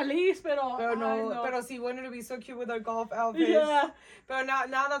long sleeve at least, pero no. Pero sí wanted to be so cute with our golf outfits. Yeah. But now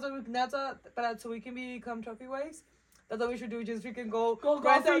so we can become trophy wives. That's what we should do. Just freaking go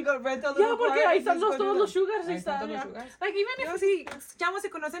rent a little car. Yeah, porque ahí están todos los sugars. Like, even if... sí, chavos, se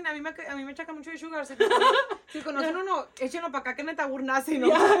conocen. A mí me chaca mucho de sugars. Si conocen uno, échenlo para acá que neta burnase, ¿no?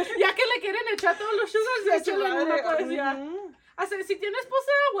 Ya que le quieren echar todos los sugars, échenle uno, pues, ya. Si tiene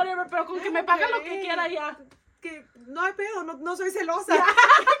esposa, whatever, pero con que me paga lo que quiera, ya. Que no hay pedo, no soy celosa. Go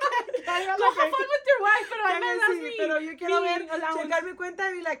have fun with your wife, pero I mean, that's me. Pero yo quiero ver, checar mi cuenta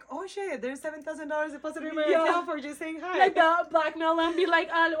and be like, oh shit, there's $7,000 deposited in my account for just saying hi. Like the blackmail and be like,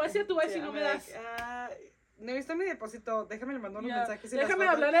 le voy a decir a tu wife si no me das. No he visto mi depósito, déjame le mando unos mensajes. Déjame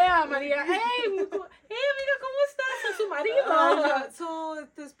hablarle a María. Hey, amiga, ¿cómo estás? A su marido.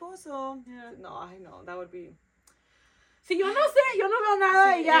 Tu esposo. No, I know, that would be... Si yo no sé, yo no veo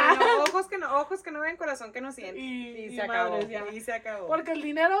nada y ya. No, ojos que no ven, corazón que no siente. Y se acabó. Y se acabó. Porque el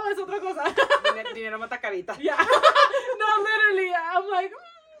dinero es otra cosa. Dinero mata carita. Yeah. No, literally. I'm like,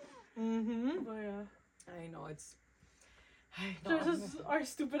 Oh, yeah. I know, it's... Just our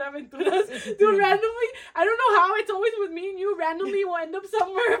stupid aventuras. Dude, randomly, I don't know how, it's always with me and you, randomly we'll end up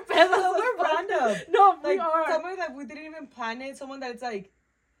somewhere. We're random. No, like, we are. Somewhere that we didn't even plan it, someone that's like,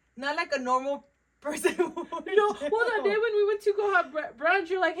 not like a normal person. Well, that day when we went to go have brunch,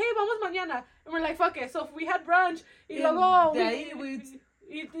 you're like, hey, vamos mañana. And we're like, fuck it. So we had brunch. Y luego...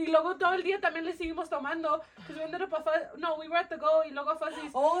 Y luego todo el día también le seguimos tomando. Because we ended up we were at the go. Y luego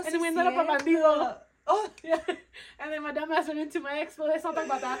Fuzzy's. Oh, and then we ended up a bandido. Oh, yeah. And then my dumbass went into my ex, but let's not talk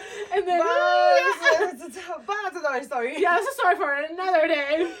about that. And then... That's another story. Yeah, that's a story for another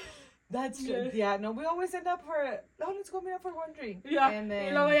day. That's true. Yeah, no, we always end up let's go meet up for one drink. Yeah. And then...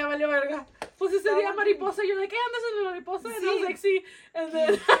 Y luego ya valió verga. Pues ese día mariposa, you're like, hey, andas en la mariposa? And I was like, sí. And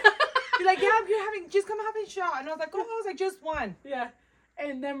then... You're like, yeah, just come have a shot. And I was like, oh, I was like, just one. Yeah.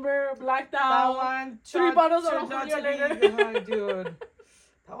 And then we're blacked That out. one. 3 bottles of Julio later. Oh, dude.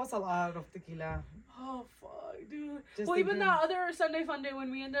 That was a lot of tequila. Oh, fuck, dude. Well, even that other Sunday fun day when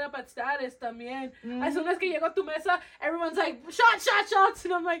we ended up at Status también. As soon as que llegó a tu mesa, everyone's like, shots.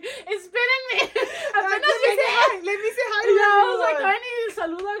 And I'm like, it's spitting me. Apenas let me say hi to yeah, I was like, I need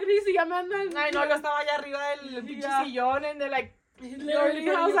saludo a Gris y ya me andan. Ay, no, yo estaba allá arriba del pinche sillón and they're like, literally,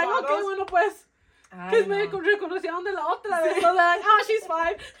 I was like, okay, bueno, pues. Because me reconocieron de la otra. So they're like, oh, she's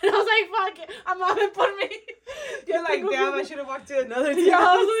fine. And I was like, fuck it. I'm having por me. You're like, damn, I should have walked to another day. Yeah,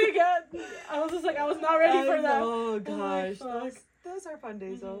 I was just like, I was not ready for that. Oh, gosh. Those are fun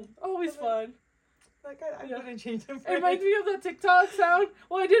days, though. Always fun. Like, I wouldn't change them for It reminds me of the TikTok sound.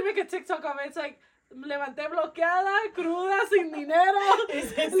 Well, I did make a TikTok of it. It's like, me levanté bloqueada, cruda, sin dinero.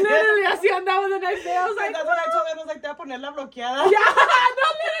 Literally, así andaba the next day. I was like, that's what I told her. I was like, te voy a poner la bloqueada. Yeah, no,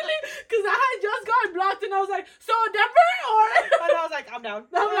 literally. Because I had just gotten blocked and I was like, so Denver or? And I was like, I'm down.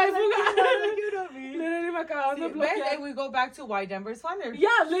 I'm like, you know me. Literally me acaban de bloquear. And we go back to why Denver's funner.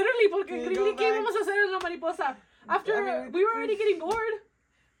 Yeah, literally, porque creí que íbamos a hacer en la mariposa. After, we were already getting bored.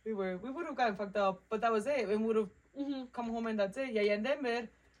 We would have gotten fucked up, but that was it. And we would have come home and that's it. Yeah, in Denver.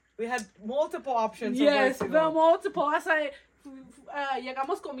 We had multiple options. Yes, multiple. Hasta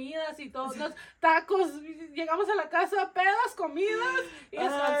llegamos comidas y todo. Tacos. Llegamos a la casa, pedas, comidas y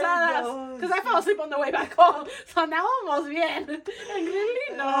descansadas. Because I fell asleep on the way back home. So now almost bien. And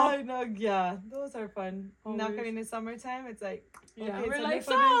really, no. No, yeah. Those are fun. Always. Now coming in summertime, it's like, yeah, okay, we're like,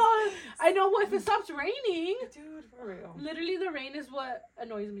 so, I know if it stops raining. Dude, for real. Literally, the rain is what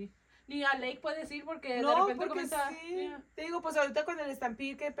annoys me. Ni a Lake puedes ir porque de no, repente porque comienza... Sí. Yeah. Te digo, pues ahorita con el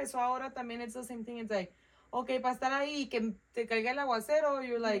Stampede que empezó ahora también it's the same thing. It's like, okay, para estar ahí que te caiga el aguacero,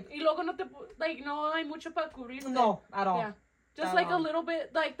 you're like... Y luego no te... Like, no hay mucho para cubrirte. No, at all. Yeah. Just like a little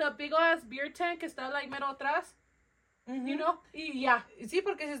bit, like the big ass beer tent que está like mero atrás. You know? Y yeah. Sí,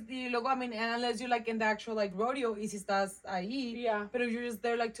 porque y luego, I mean, unless you're like in the actual like rodeo, y si estás ahí. Yeah. But if you're just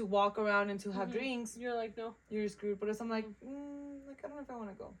there like to walk around and to have drinks. You're like, no. You're screwed. But I'm like, I don't know if I want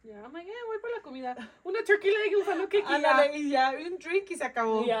to go. Yeah, I'm like, voy por la comida. Una turkey leg, un faluque y ya. Yeah, un drink y se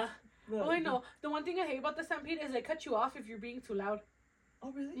acabó. Yeah. Oh, I know. The one thing I hate about the Stampede is they cut you off if you're being too loud.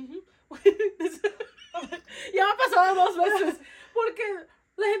 Oh, really? Ya me ha pasado 2 veces. Porque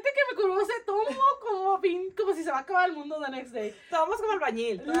la gente que me conoce tomo como si se va a acabar el mundo the next day. Tomamos como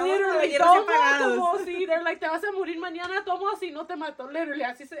albañil. Literally, tomo como si they're like, te vas a morir mañana, tomo así, no te mato. Literally,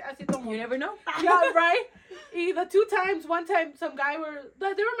 así tomo. You never know. Yeah, right? Y the 2 times, one time, some guy they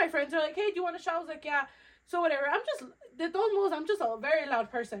were my friends. They're like, hey, do you want a shot? I was like, yeah. So whatever. De todos modos, I'm just a very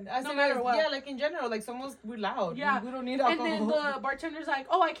loud person. No matter what. Yeah, like in general, like we're loud. Yeah. We don't need alcohol. And then the bartender's like,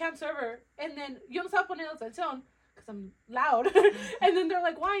 oh, I can't serve her. And then, yo no estaba poniendo atención, because I'm loud. And then they're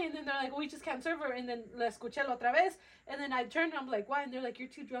like, why? And then they're like, we just can't serve her. And then la escuché la otra vez. And then I turned and I'm like, why? And they're like, you're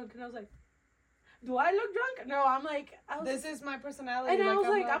too drunk. And I was like, do I look drunk? No, I'm like, this is my personality. And I was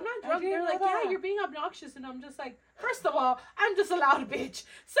like, I'm not drunk. They're like, yeah, you're being obnoxious. And I'm just like, first of all, I'm just a loud bitch.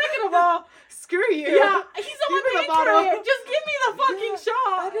 Second of all, screw you. Yeah, he's on my Patreon. Just give me the fucking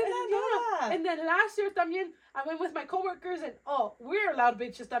shot. I did not know that. And then last year también, I went with my coworkers and we're loud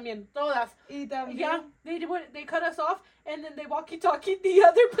bitches también, todas. Y también. Yeah, they cut us off and then they walkie-talkie the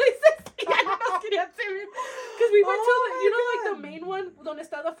other places. Because we went to, like the main one, donde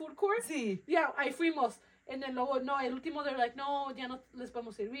está the food court. Sí. Yeah, ahí fuimos. And then luego, no, el último, they're like, no, ya no les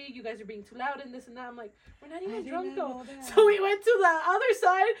podemos servir. You guys are being too loud and this and that. I'm like, we're not even drunk though. So we went to the other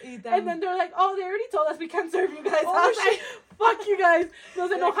side. And then they're like, oh, they already told us we can't serve you guys. I was like, fuck you guys.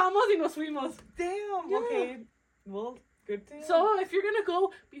 Nos enojamos y nos fuimos. Damn. Yeah. Okay. Well, good thing. So if you're gonna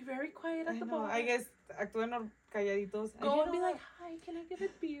go, be very quiet at the bar. I guess actúen calladitos. Go and be like, hi, can I get a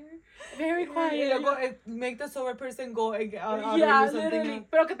beer? Very quiet. Y luego make the sober person go out yeah, literally.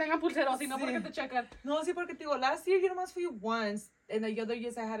 Pero que tengan pulseros, si no porque te checan. No, sí, porque te digo, last year yo nomás fui once, and the other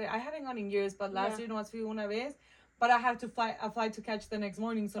years I hadn't gone in years, but last year nomás fui una vez. But I had to fly to catch the next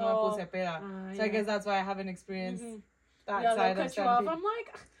morning, so no me puse peda. So I guess that's why I haven't experienced that side of Stampede. I'm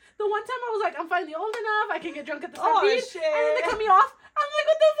like, the one time I was like, I'm finally old enough, I can get drunk at the Stampede. Oh, shit. And then they cut me off. I'm like,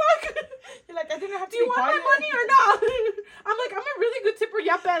 what the fuck? You're like, I didn't have to. Do you want my money or not? I'm like, I'm a really good tipper,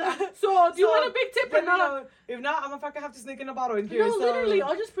 ya peda. So, do you want a big tip or not? If not, I'm gonna fucking have to sneak in a bottle in here. No, literally,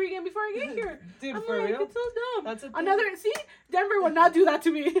 I'll just pregame before I get here. Dude, I'm for like, real? it's so dumb. That's a see, Denver would not do that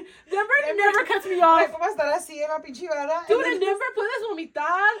to me. Denver never cuts me off. ¿Cómo estar así en la pinche vara? Dude, in Denver puedes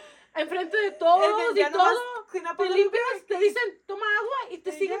vomitar enfrente de todos y todo. Te limpias, te dicen, toma agua y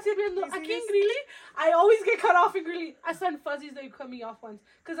te siguen sirviendo. Aquí en Greeley, I always get cut off in Greeley. I saw in Fuzzies they cut me off once.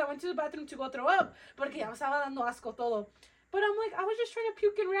 Because I went to the bathroom to go throw up. Porque ya me estaba dando asco todo. But I'm like, I was just trying to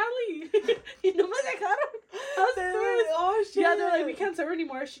puke and rally. Y no me dejaron. Oh, shit. Yeah, they're like, we can't serve her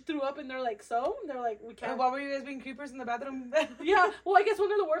anymore. She threw up and they're like, so? And they're like, we can't. And why were you guys being creepers in the bathroom? Yeah, well, I guess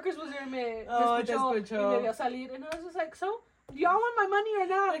one of the workers was there. Me escuchó y me vio salir. And I was just like, so? Do y'all want my money or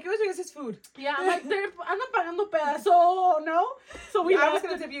not? Like, it was because it's food. Yeah, I'm like, andan pagando pedas, so no. So I was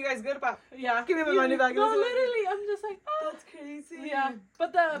going to tip you guys good, but give me my money back. No, literally, I'm just like, that's crazy. Yeah,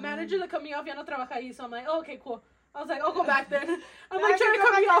 but the manager that cut me off, ya no trabaja ahí, so I'm like, okay, cool. I was like, I'll go back then. I'm like, trying to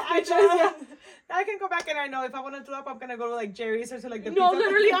cut me off, bitches. Yeah. I can go back and I know if I want to throw up, I'm going to go to like Jerry's or to like the No, pizza.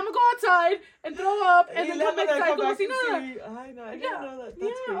 literally, I'm going to go outside and throw up and then come inside como si nada. I know, I didn't know that.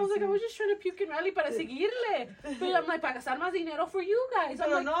 That's crazy. I was like, I was just trying to puke and rally para seguirle. But I'm like, para gastar más dinero for you guys.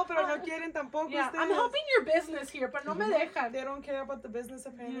 Pero like, no quieren tampoco yeah, ustedes. I'm helping your business here, but no me dejan. They don't care about the business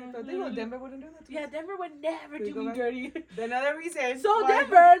apparently. But they know Denver wouldn't do that to Yeah, Denver would never do me dirty. Another reason. So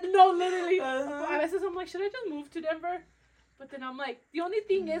Denver, no, literally. A veces I'm like, should I just move to Denver? But then I'm like, the only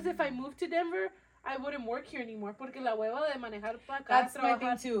thing is, if I moved to Denver, I wouldn't work here anymore. Porque la hueva de manejar para acá. That's my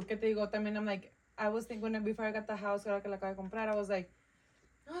thing too. Que te digo, también I'm like, I was thinking before I got the house, ahora que la acabo de comprar, I was like,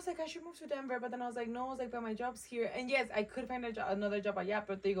 I should move to Denver. But then I was like, no, but my job's here. And yes, I could find another job allá,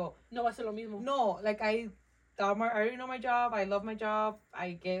 pero te digo, no va a ser lo mismo. No, like I already know my job. I love my job.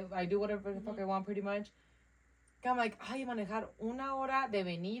 I do whatever the fuck I want pretty much. I'm like, ay, manejar 1 hora de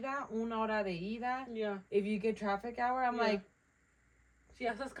venida, 1 hora de ida. Yeah. If you get traffic hour, I'm like, si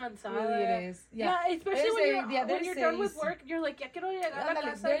ya estás cansada. Really it is. Yeah, especially when you're done with work, you're like, ya quiero llegar a la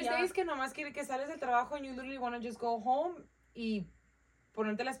casa. There's days que nomás quiere que sales del trabajo and you literally want to just go home y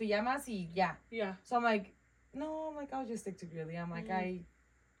ponerte las pijamas y ya. Yeah. So I'm like, no, I'll just stick to Greeley. I'm like, I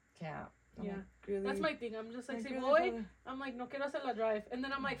can't. Yeah. Really, that's my thing. I'm just like, si voy, I'm like, no quiero hacer la drive. And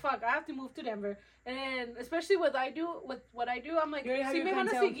then I'm like, fuck, I have to move to Denver. And especially with what I do, I'm like, si me van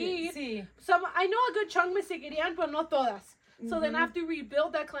a seguir. Sí. I know a good chunk me seguirían, but no todas. So then I have to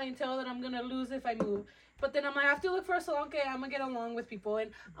rebuild that clientele that I'm going to lose if I move. But then I'm like, I have to look for a salon que I'm going to get along with people.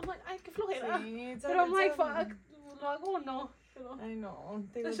 And I'm like, ay, qué flojera. Sí, but I'm like, fuck, lo hago o no. I know.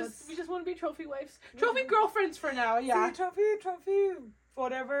 We just want to be trophy wives. Trophy girlfriends for now, yeah. Sí, trophy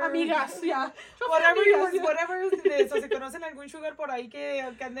whatever. Amigas, yeah. Whatever amigas, yeah. whatever it is. O si conocen algún sugar por ahí que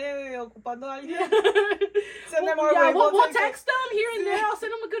ande ocupando a alguien. Send them our way. We'll text them here and there. I'll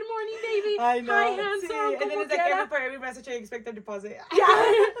send them a good morning, baby. I know. Hi, handsome. Sí. And then it's like for every message I expect a deposit. Yeah.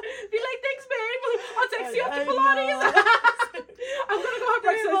 Be like, thanks, babe. I'll text you after Pilates. I'm gonna go have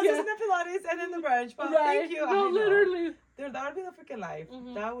breakfast. We'll just the Pilates and then the brunch. But thank you. No, literally. Dude, that would be the freaking life.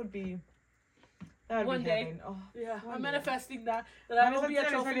 Mm-hmm. That would be one day. heaven. Oh, yeah, I'm manifesting that I will be a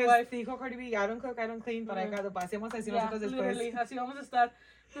trophy wife. Dijo Cardi B, I don't cook, I don't clean, but I got the pasemos así nosotros después. Literally, así vamos a estar.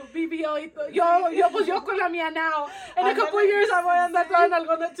 BBL y todo. Yo con la mía now. In a couple of years, I voy a andar toda en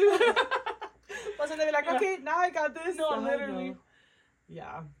algodón too. Wasn't they like, okay, now I got this? No, literally. No.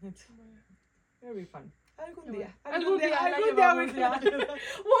 Yeah, it'll be fun. Algún día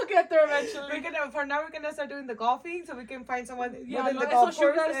we'll get there eventually. For now, we're gonna start doing the golfing, so we can find someone within the eso golf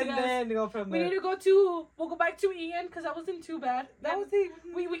course guys, and then go from there. We need to we'll go back to Ian, because that wasn't too bad.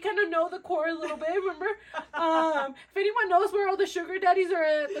 We kind of know the core a little bit, remember? If anyone knows where all the sugar daddies are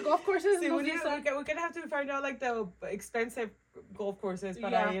at the golf courses, we're gonna have to find out like the expensive golf courses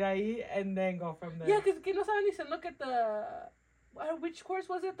para ir ahí and then go from there. Yeah, because que no saben diciendo que which course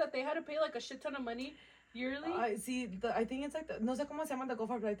was it that they had to pay like a shit ton of money yearly? I think it's like no sé cómo se llama the golf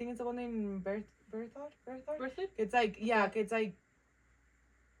course, but I think it's the one in Berthoud. It's like it's like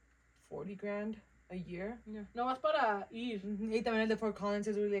 40 grand a year. Yeah. No más para ir. Y también el de Fort Collins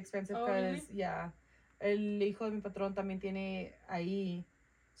is really expensive because el hijo de mi patrón también tiene ahí,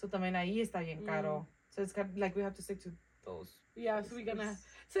 so también ahí está bien caro. So it's kind of like we have to stick to those. Yeah, so we're gonna.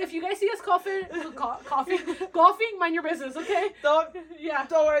 So if you guys see us golfing, mind your business, okay? Don't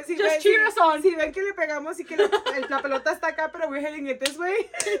worry. Just cheer us on. Si ven que le pegamos y que la pelota está acá, pero we're hitting it this way. Dude,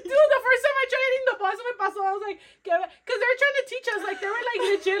 the first time I tried hitting the ball, eso me pasó. I was like, because they're trying to teach us, like they were like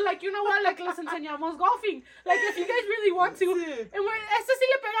legit, like you know what, like les enseñamos golfing. Like if you guys really want to, and este sí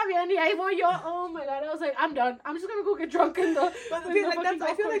le pega bien, y ahí voy yo. Oh my god, I was like, I'm done. I'm just gonna go get drunk in the. But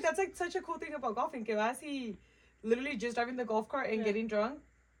I feel like that's like such a cool thing about golfing. Que vas y literally just driving the golf cart and getting drunk.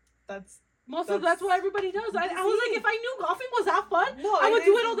 That's what everybody does. I was like, if I knew golfing was that fun, I would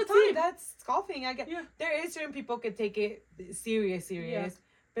do it all the time. See, that's golfing. I get. Yeah. There is certain people could take it serious. Yeah.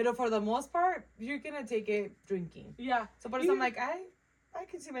 But for the most part, you're gonna take it drinking. Yeah. So, but I'm like, I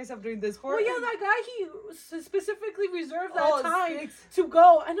can see myself doing this sport. Well, yeah, that guy, he specifically reserved that time to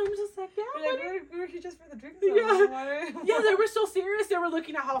go. And I'm just like, we were here just for the drinks. Yeah, they were so serious. They were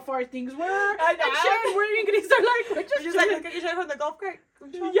looking at how far things were. I know. And shit, we're even getting started like, we're just like, look at each other from the golf cart.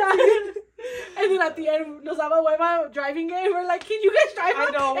 Yeah. And then at the end, nos daba hueva driving game. We're like, can you guys drive up?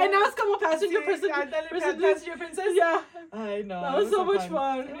 I know. And now it's como passenger princess. Yeah. I know. That was so much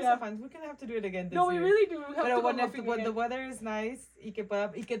fun. It was so fun. We're going to have to do it again this year. No, we really do. We have But when the weather is nice, y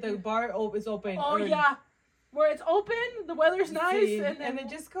que the bar is open. Oh, yeah. Where it's open, the weather's nice. Sí. And then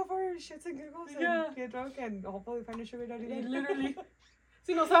just go for shits and giggles and get drunk and hopefully find a sugar daddy there. Literally.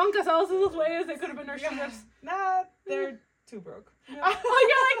 Si nos estaban casados esos güeyes, they could have been our sugars. Nah, they're too broke. Yeah. You're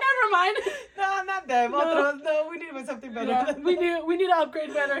like, never mind. No, not them. No, we need something better. Yeah, we need to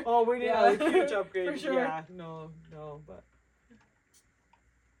upgrade better. Oh, we need a huge upgrade. For sure. Yeah, no, but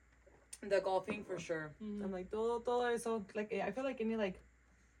the golfing for sure. Mm-hmm. I'm like todo eso. Like I feel like any like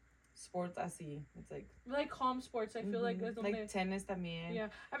sports así. It's like calm sports. I feel like tennis también. Yeah,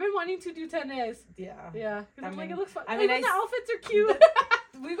 I've been wanting to do tennis. Yeah. I'm like, it looks fun. I mean, the outfits are cute.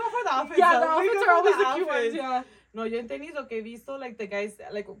 We go for the outfits. Yeah, the outfits are always the cute ones. Yeah. No, yo en tenis lo que he visto, like the guys,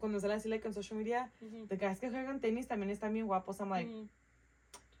 like cuando sale así like on social media, the guys que juegan tenis también están bien guapos. I'm like,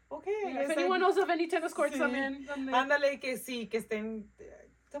 okay. Yeah, if anyone knows of any tennis courts, también. Ándale que sí, que estén.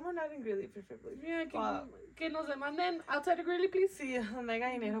 Someone not in Greeley, preferably. Yeah, que nos demanden outside of Greeley, please. Sí, donde haya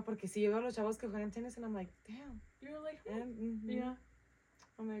dinero, porque si yo veo a los chavos que juegan tenis, and I'm like, damn. You're like, yeah.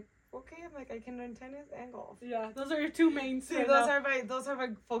 I'm like, okay, I can learn tennis and golf. Yeah, those are your two mains. Sí, those are my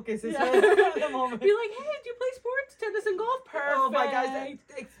focuses for the moment. Be like, hey, do you play sports? Tennis and golf? Perfect. Oh my gosh,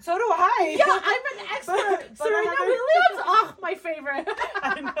 so do I. Yeah, I'm an expert. Serena Williams, my favorite.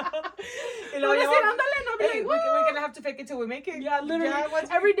 I know. We're gonna have to fake it till we make it. Yeah, literally.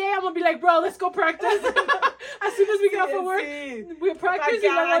 Every day I'm gonna be like, bro, let's go practice. As soon as we get off of work, we'll practice.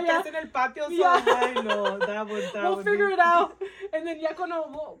 In el patio. I know we'll figure it out, and then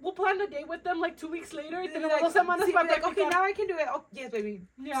we'll plan a date with them like 2 weeks later. And then okay, now I can do it. Oh, yes, baby.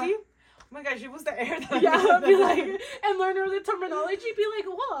 Yeah. See? Oh my gosh, she was the air. Yeah, be like, and learn all the terminology. Be like,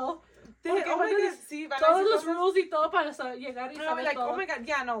 well. Todos los rules y todo para llegar y saber like, todo. Oh my god,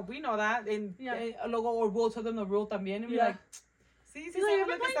 yeah, no, we know that. And or we'll tell them the rule también. And be like, sí, I've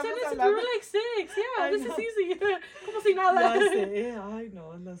been playing tennis since we were like 6. Yeah, this is easy. Como si nada. Ya sé, ay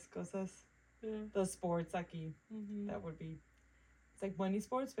no, las cosas, the sports aquí, that would be It's like money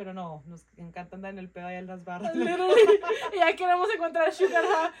sports, pero no, nos encanta andar en el pedo allá en las barras. Literally. Ya queremos encontrar sugar,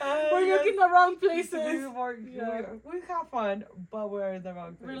 huh? We're looking the wrong places. We have fun, but we're in the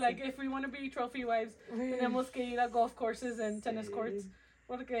wrong places. We're like, if we want to be trophy wives, tenemos que ir a golf courses and tennis courts.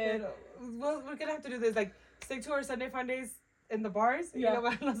 Porque... We're going to have to do this, like, stick to our Sunday fun days in the bars. Yeah. Y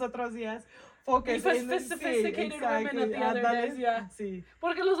luego los otros días. Focus in the sophisticated women at the other days, yeah. Sí.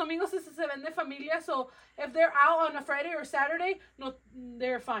 Porque los domingos se vende familia, so if they're out on a Friday or Saturday, no,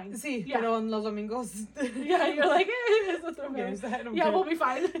 they're fine. Sí, yeah. pero los domingos. Yeah, you're like, it's otro yeah, we'll be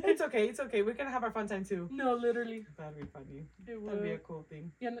fine. It's okay. We're gonna have our fun time too. No, literally. That'd be funny. That'd be a cool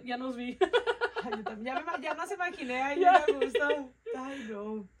thing. Ya nos vi. Ya nos imaginé, ay, yeah. Me gusta. Ay,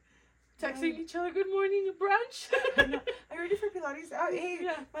 no. Texting each other, good morning, brunch. I'm ready for Pilates. Oh, hey,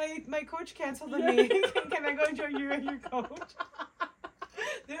 yeah. my coach canceled the meeting. Can I go join you and your coach?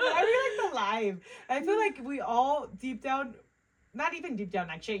 Dude, I really like the live. I feel like we all deep down, not even deep down,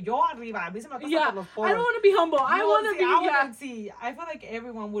 actually, yo arriba, a mí se me pasa por los poros. I don't want to be humble. I want to be, I feel like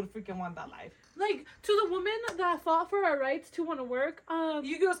everyone would freaking want that life. Like, to the women that fought for our rights to want to work,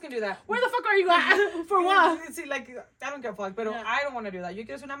 you girls can do that. Where the fuck are you at? For what? See, like, I don't give a fuck, but I don't want to do that. Yo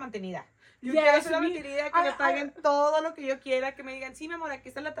quiero ser una mantenida. Yo quiero ser una mantenida, que me paguen todo lo que yo quiera, que me digan, sí, mi amor, aquí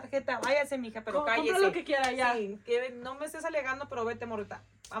está la tarjeta, váyase, mija, pero cállese. Compra lo que quiera, ya. Sí, que no me estés alegando, pero vete, morrita.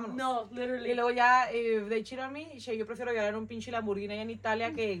 Vámonos. No, literally. Y luego ya, they cheat on me, yo prefiero llorar en un pinche Lamborghini allá en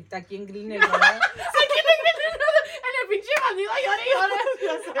Italia que aquí en Greenell, ¿verdad? En el pinche bandido llore.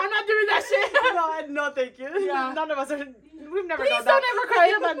 I'm not doing that shit. No, thank you. Yeah. None of us are, we've never Please done that. don't ever cry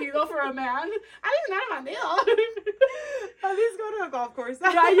a bandido for a man. At least not a bandido. At least go to a golf course. Yeah,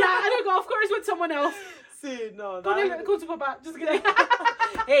 at a golf course with someone else. Sí, no. Con su papá. Just kidding.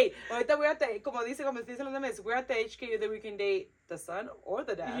 Hey, ahorita como dice los memes, we're at the age that we can date the son or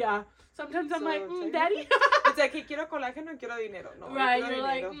the dad. Yeah. Sometimes I'm like, daddy. It's like, quiero colágeno, quiero dinero. No, right, you're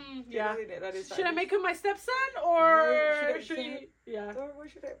dinero. Like, yeah. Dinero, should I make him my stepson or should he? Yeah. Or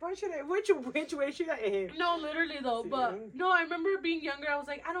which way should I? No, literally though. But no, I remember being younger. I was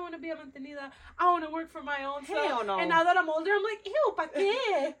like, I don't want to be a mantenida. I want to work for my own stuff. Hell no. And now that I'm older, I'm like, ew, ¿pa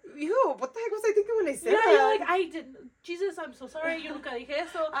qué? Ew, what the heck was I thinking when I said that? Yeah, you're like, I didn't. Jesus, I'm so sorry. Yo nunca dije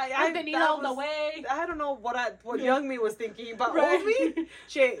eso. Mantenida all the way. I don't know what young me was thinking, but right. old me,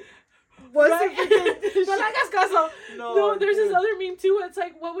 shit. No le hagas caso. No, there's this other meme too. It's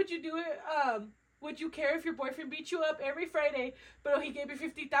like, what would you do? Would you care if your boyfriend beat you up every Friday, but he gave you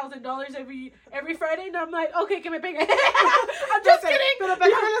 $50,000 every Friday? And I'm like, okay, que me pegue. I'm just kidding. Pero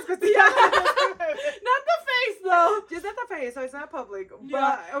pégame las costillas. Not the face though. Just not the face, so it's not public.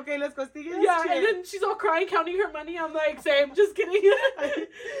 But okay, las costillas. Yeah, and then she's all crying, counting her money. I'm like, same, just kidding.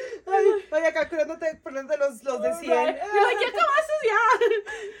 Vaya calculándote, poniéndote los de 100. Right. You're like, ya acabaste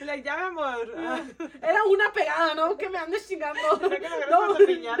ya. Like, ya, mi amor. Era una pegada, ¿no? Que me andes chingando. No,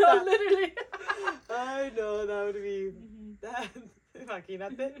 literally. Ay, no, that would be...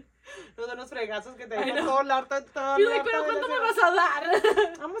 Imagínate. Los de los fregazos que te dejan todo el harto. You're like, pero ¿cuánto me vas a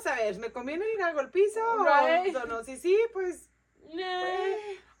dar? Vamos a ver, ¿me conviene ir a golpizo? Right. O no? Sí, pues...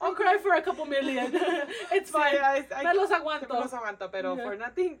 I'll cry for a couple million. It's fine. Me los aguanto, pero for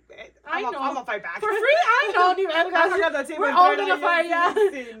nothing, I'm gonna fight back. For free? I know, ni vergas. We're all gonna fight, yeah.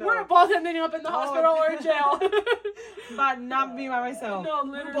 Sí, no. We're both ending up in the hospital or in jail. But not me by myself. No,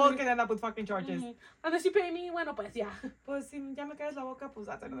 literally. We're both gonna end up with fucking charges. Unless you pay me, bueno, pues, yeah. Pues si ya me caes la boca, pues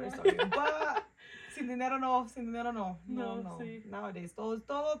that's another story. But sin dinero no. No. Sí. Nowadays, todo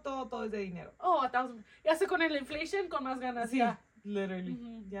es de dinero. Oh, 1,000. Ya sé, con el inflation, con más ganas, sí. Yeah. Literally.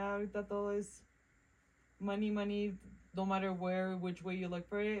 Ya ahorita todo es money, no matter which way you look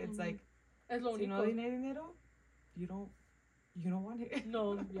for it. It's like, es lo único. Si no hay dinero, you don't want it.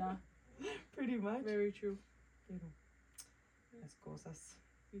 No, yeah. Pretty much. Very true. Pero, las cosas.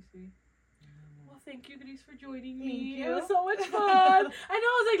 Sí. Well, thank you, Gris, for joining me. It was so much fun. I know,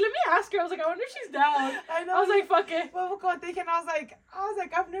 I was like, let me ask her. I was like, I wonder if she's down. I know. I was like, fuck it. Well, I was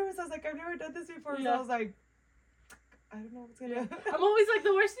like, I'm nervous. I was like, I've never done this before. Yeah. So I was like, I don't know what's gonna happen. I'm always like,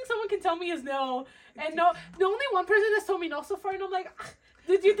 the worst thing someone can tell me is no. And no, only one person has told me no so far, and I'm like,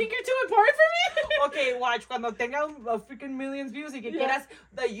 did you think you're too important for me? Okay, watch. Cuando tenga a freaking millions views y que quieras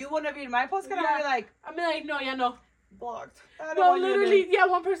that you want to be in my podcast, I'm like, no, ya no. Blocked. No, literally, yeah,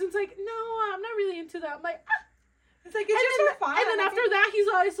 one person's like, no, I'm not really into that. I'm like, It's like, it's just for fun. And then after that, he's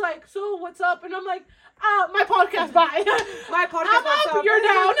always like, so what's up? And I'm like, my podcast, bye. My podcast, I'm up, you're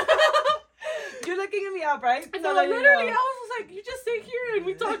down. You're looking at me up, right? And so literally, I was like, you just sit here and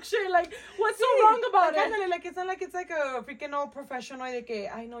we talk shit. Like, what's so wrong about it? Like, it's not like it's like a freaking old professional. De que,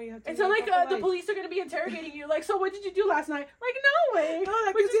 I know you have to. It's not like the police are gonna be interrogating you. Like, so what did you do last night? Like, no way. No,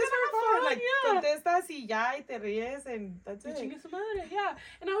 like, we're it's just for fun. like, contestas y ya, y te ríes, and that's it. Chingue su madre, yeah.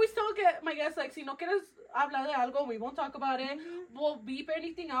 And I always tell my guests, like, si no quieres hablar de algo, we won't talk about it. We'll beep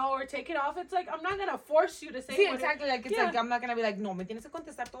anything out or take it off. It's like, I'm not gonna force you to say Sí, exactly. Like, it's like, I'm not gonna be like, no, me tienes que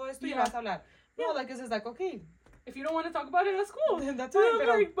contestar todo esto y vas a hablar. No, like, it's just like, okay. If you don't want to talk about it, that's cool. That's fine,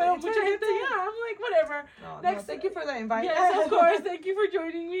 pero mucha gente, I'm like, whatever. No, thank you for the invite. Yes, of course. Thank you for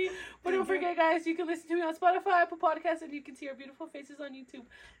joining me. But don't forget, guys, you can listen to me on Spotify, Apple Podcasts, and you can see our beautiful faces on YouTube.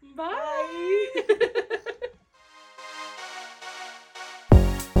 Bye.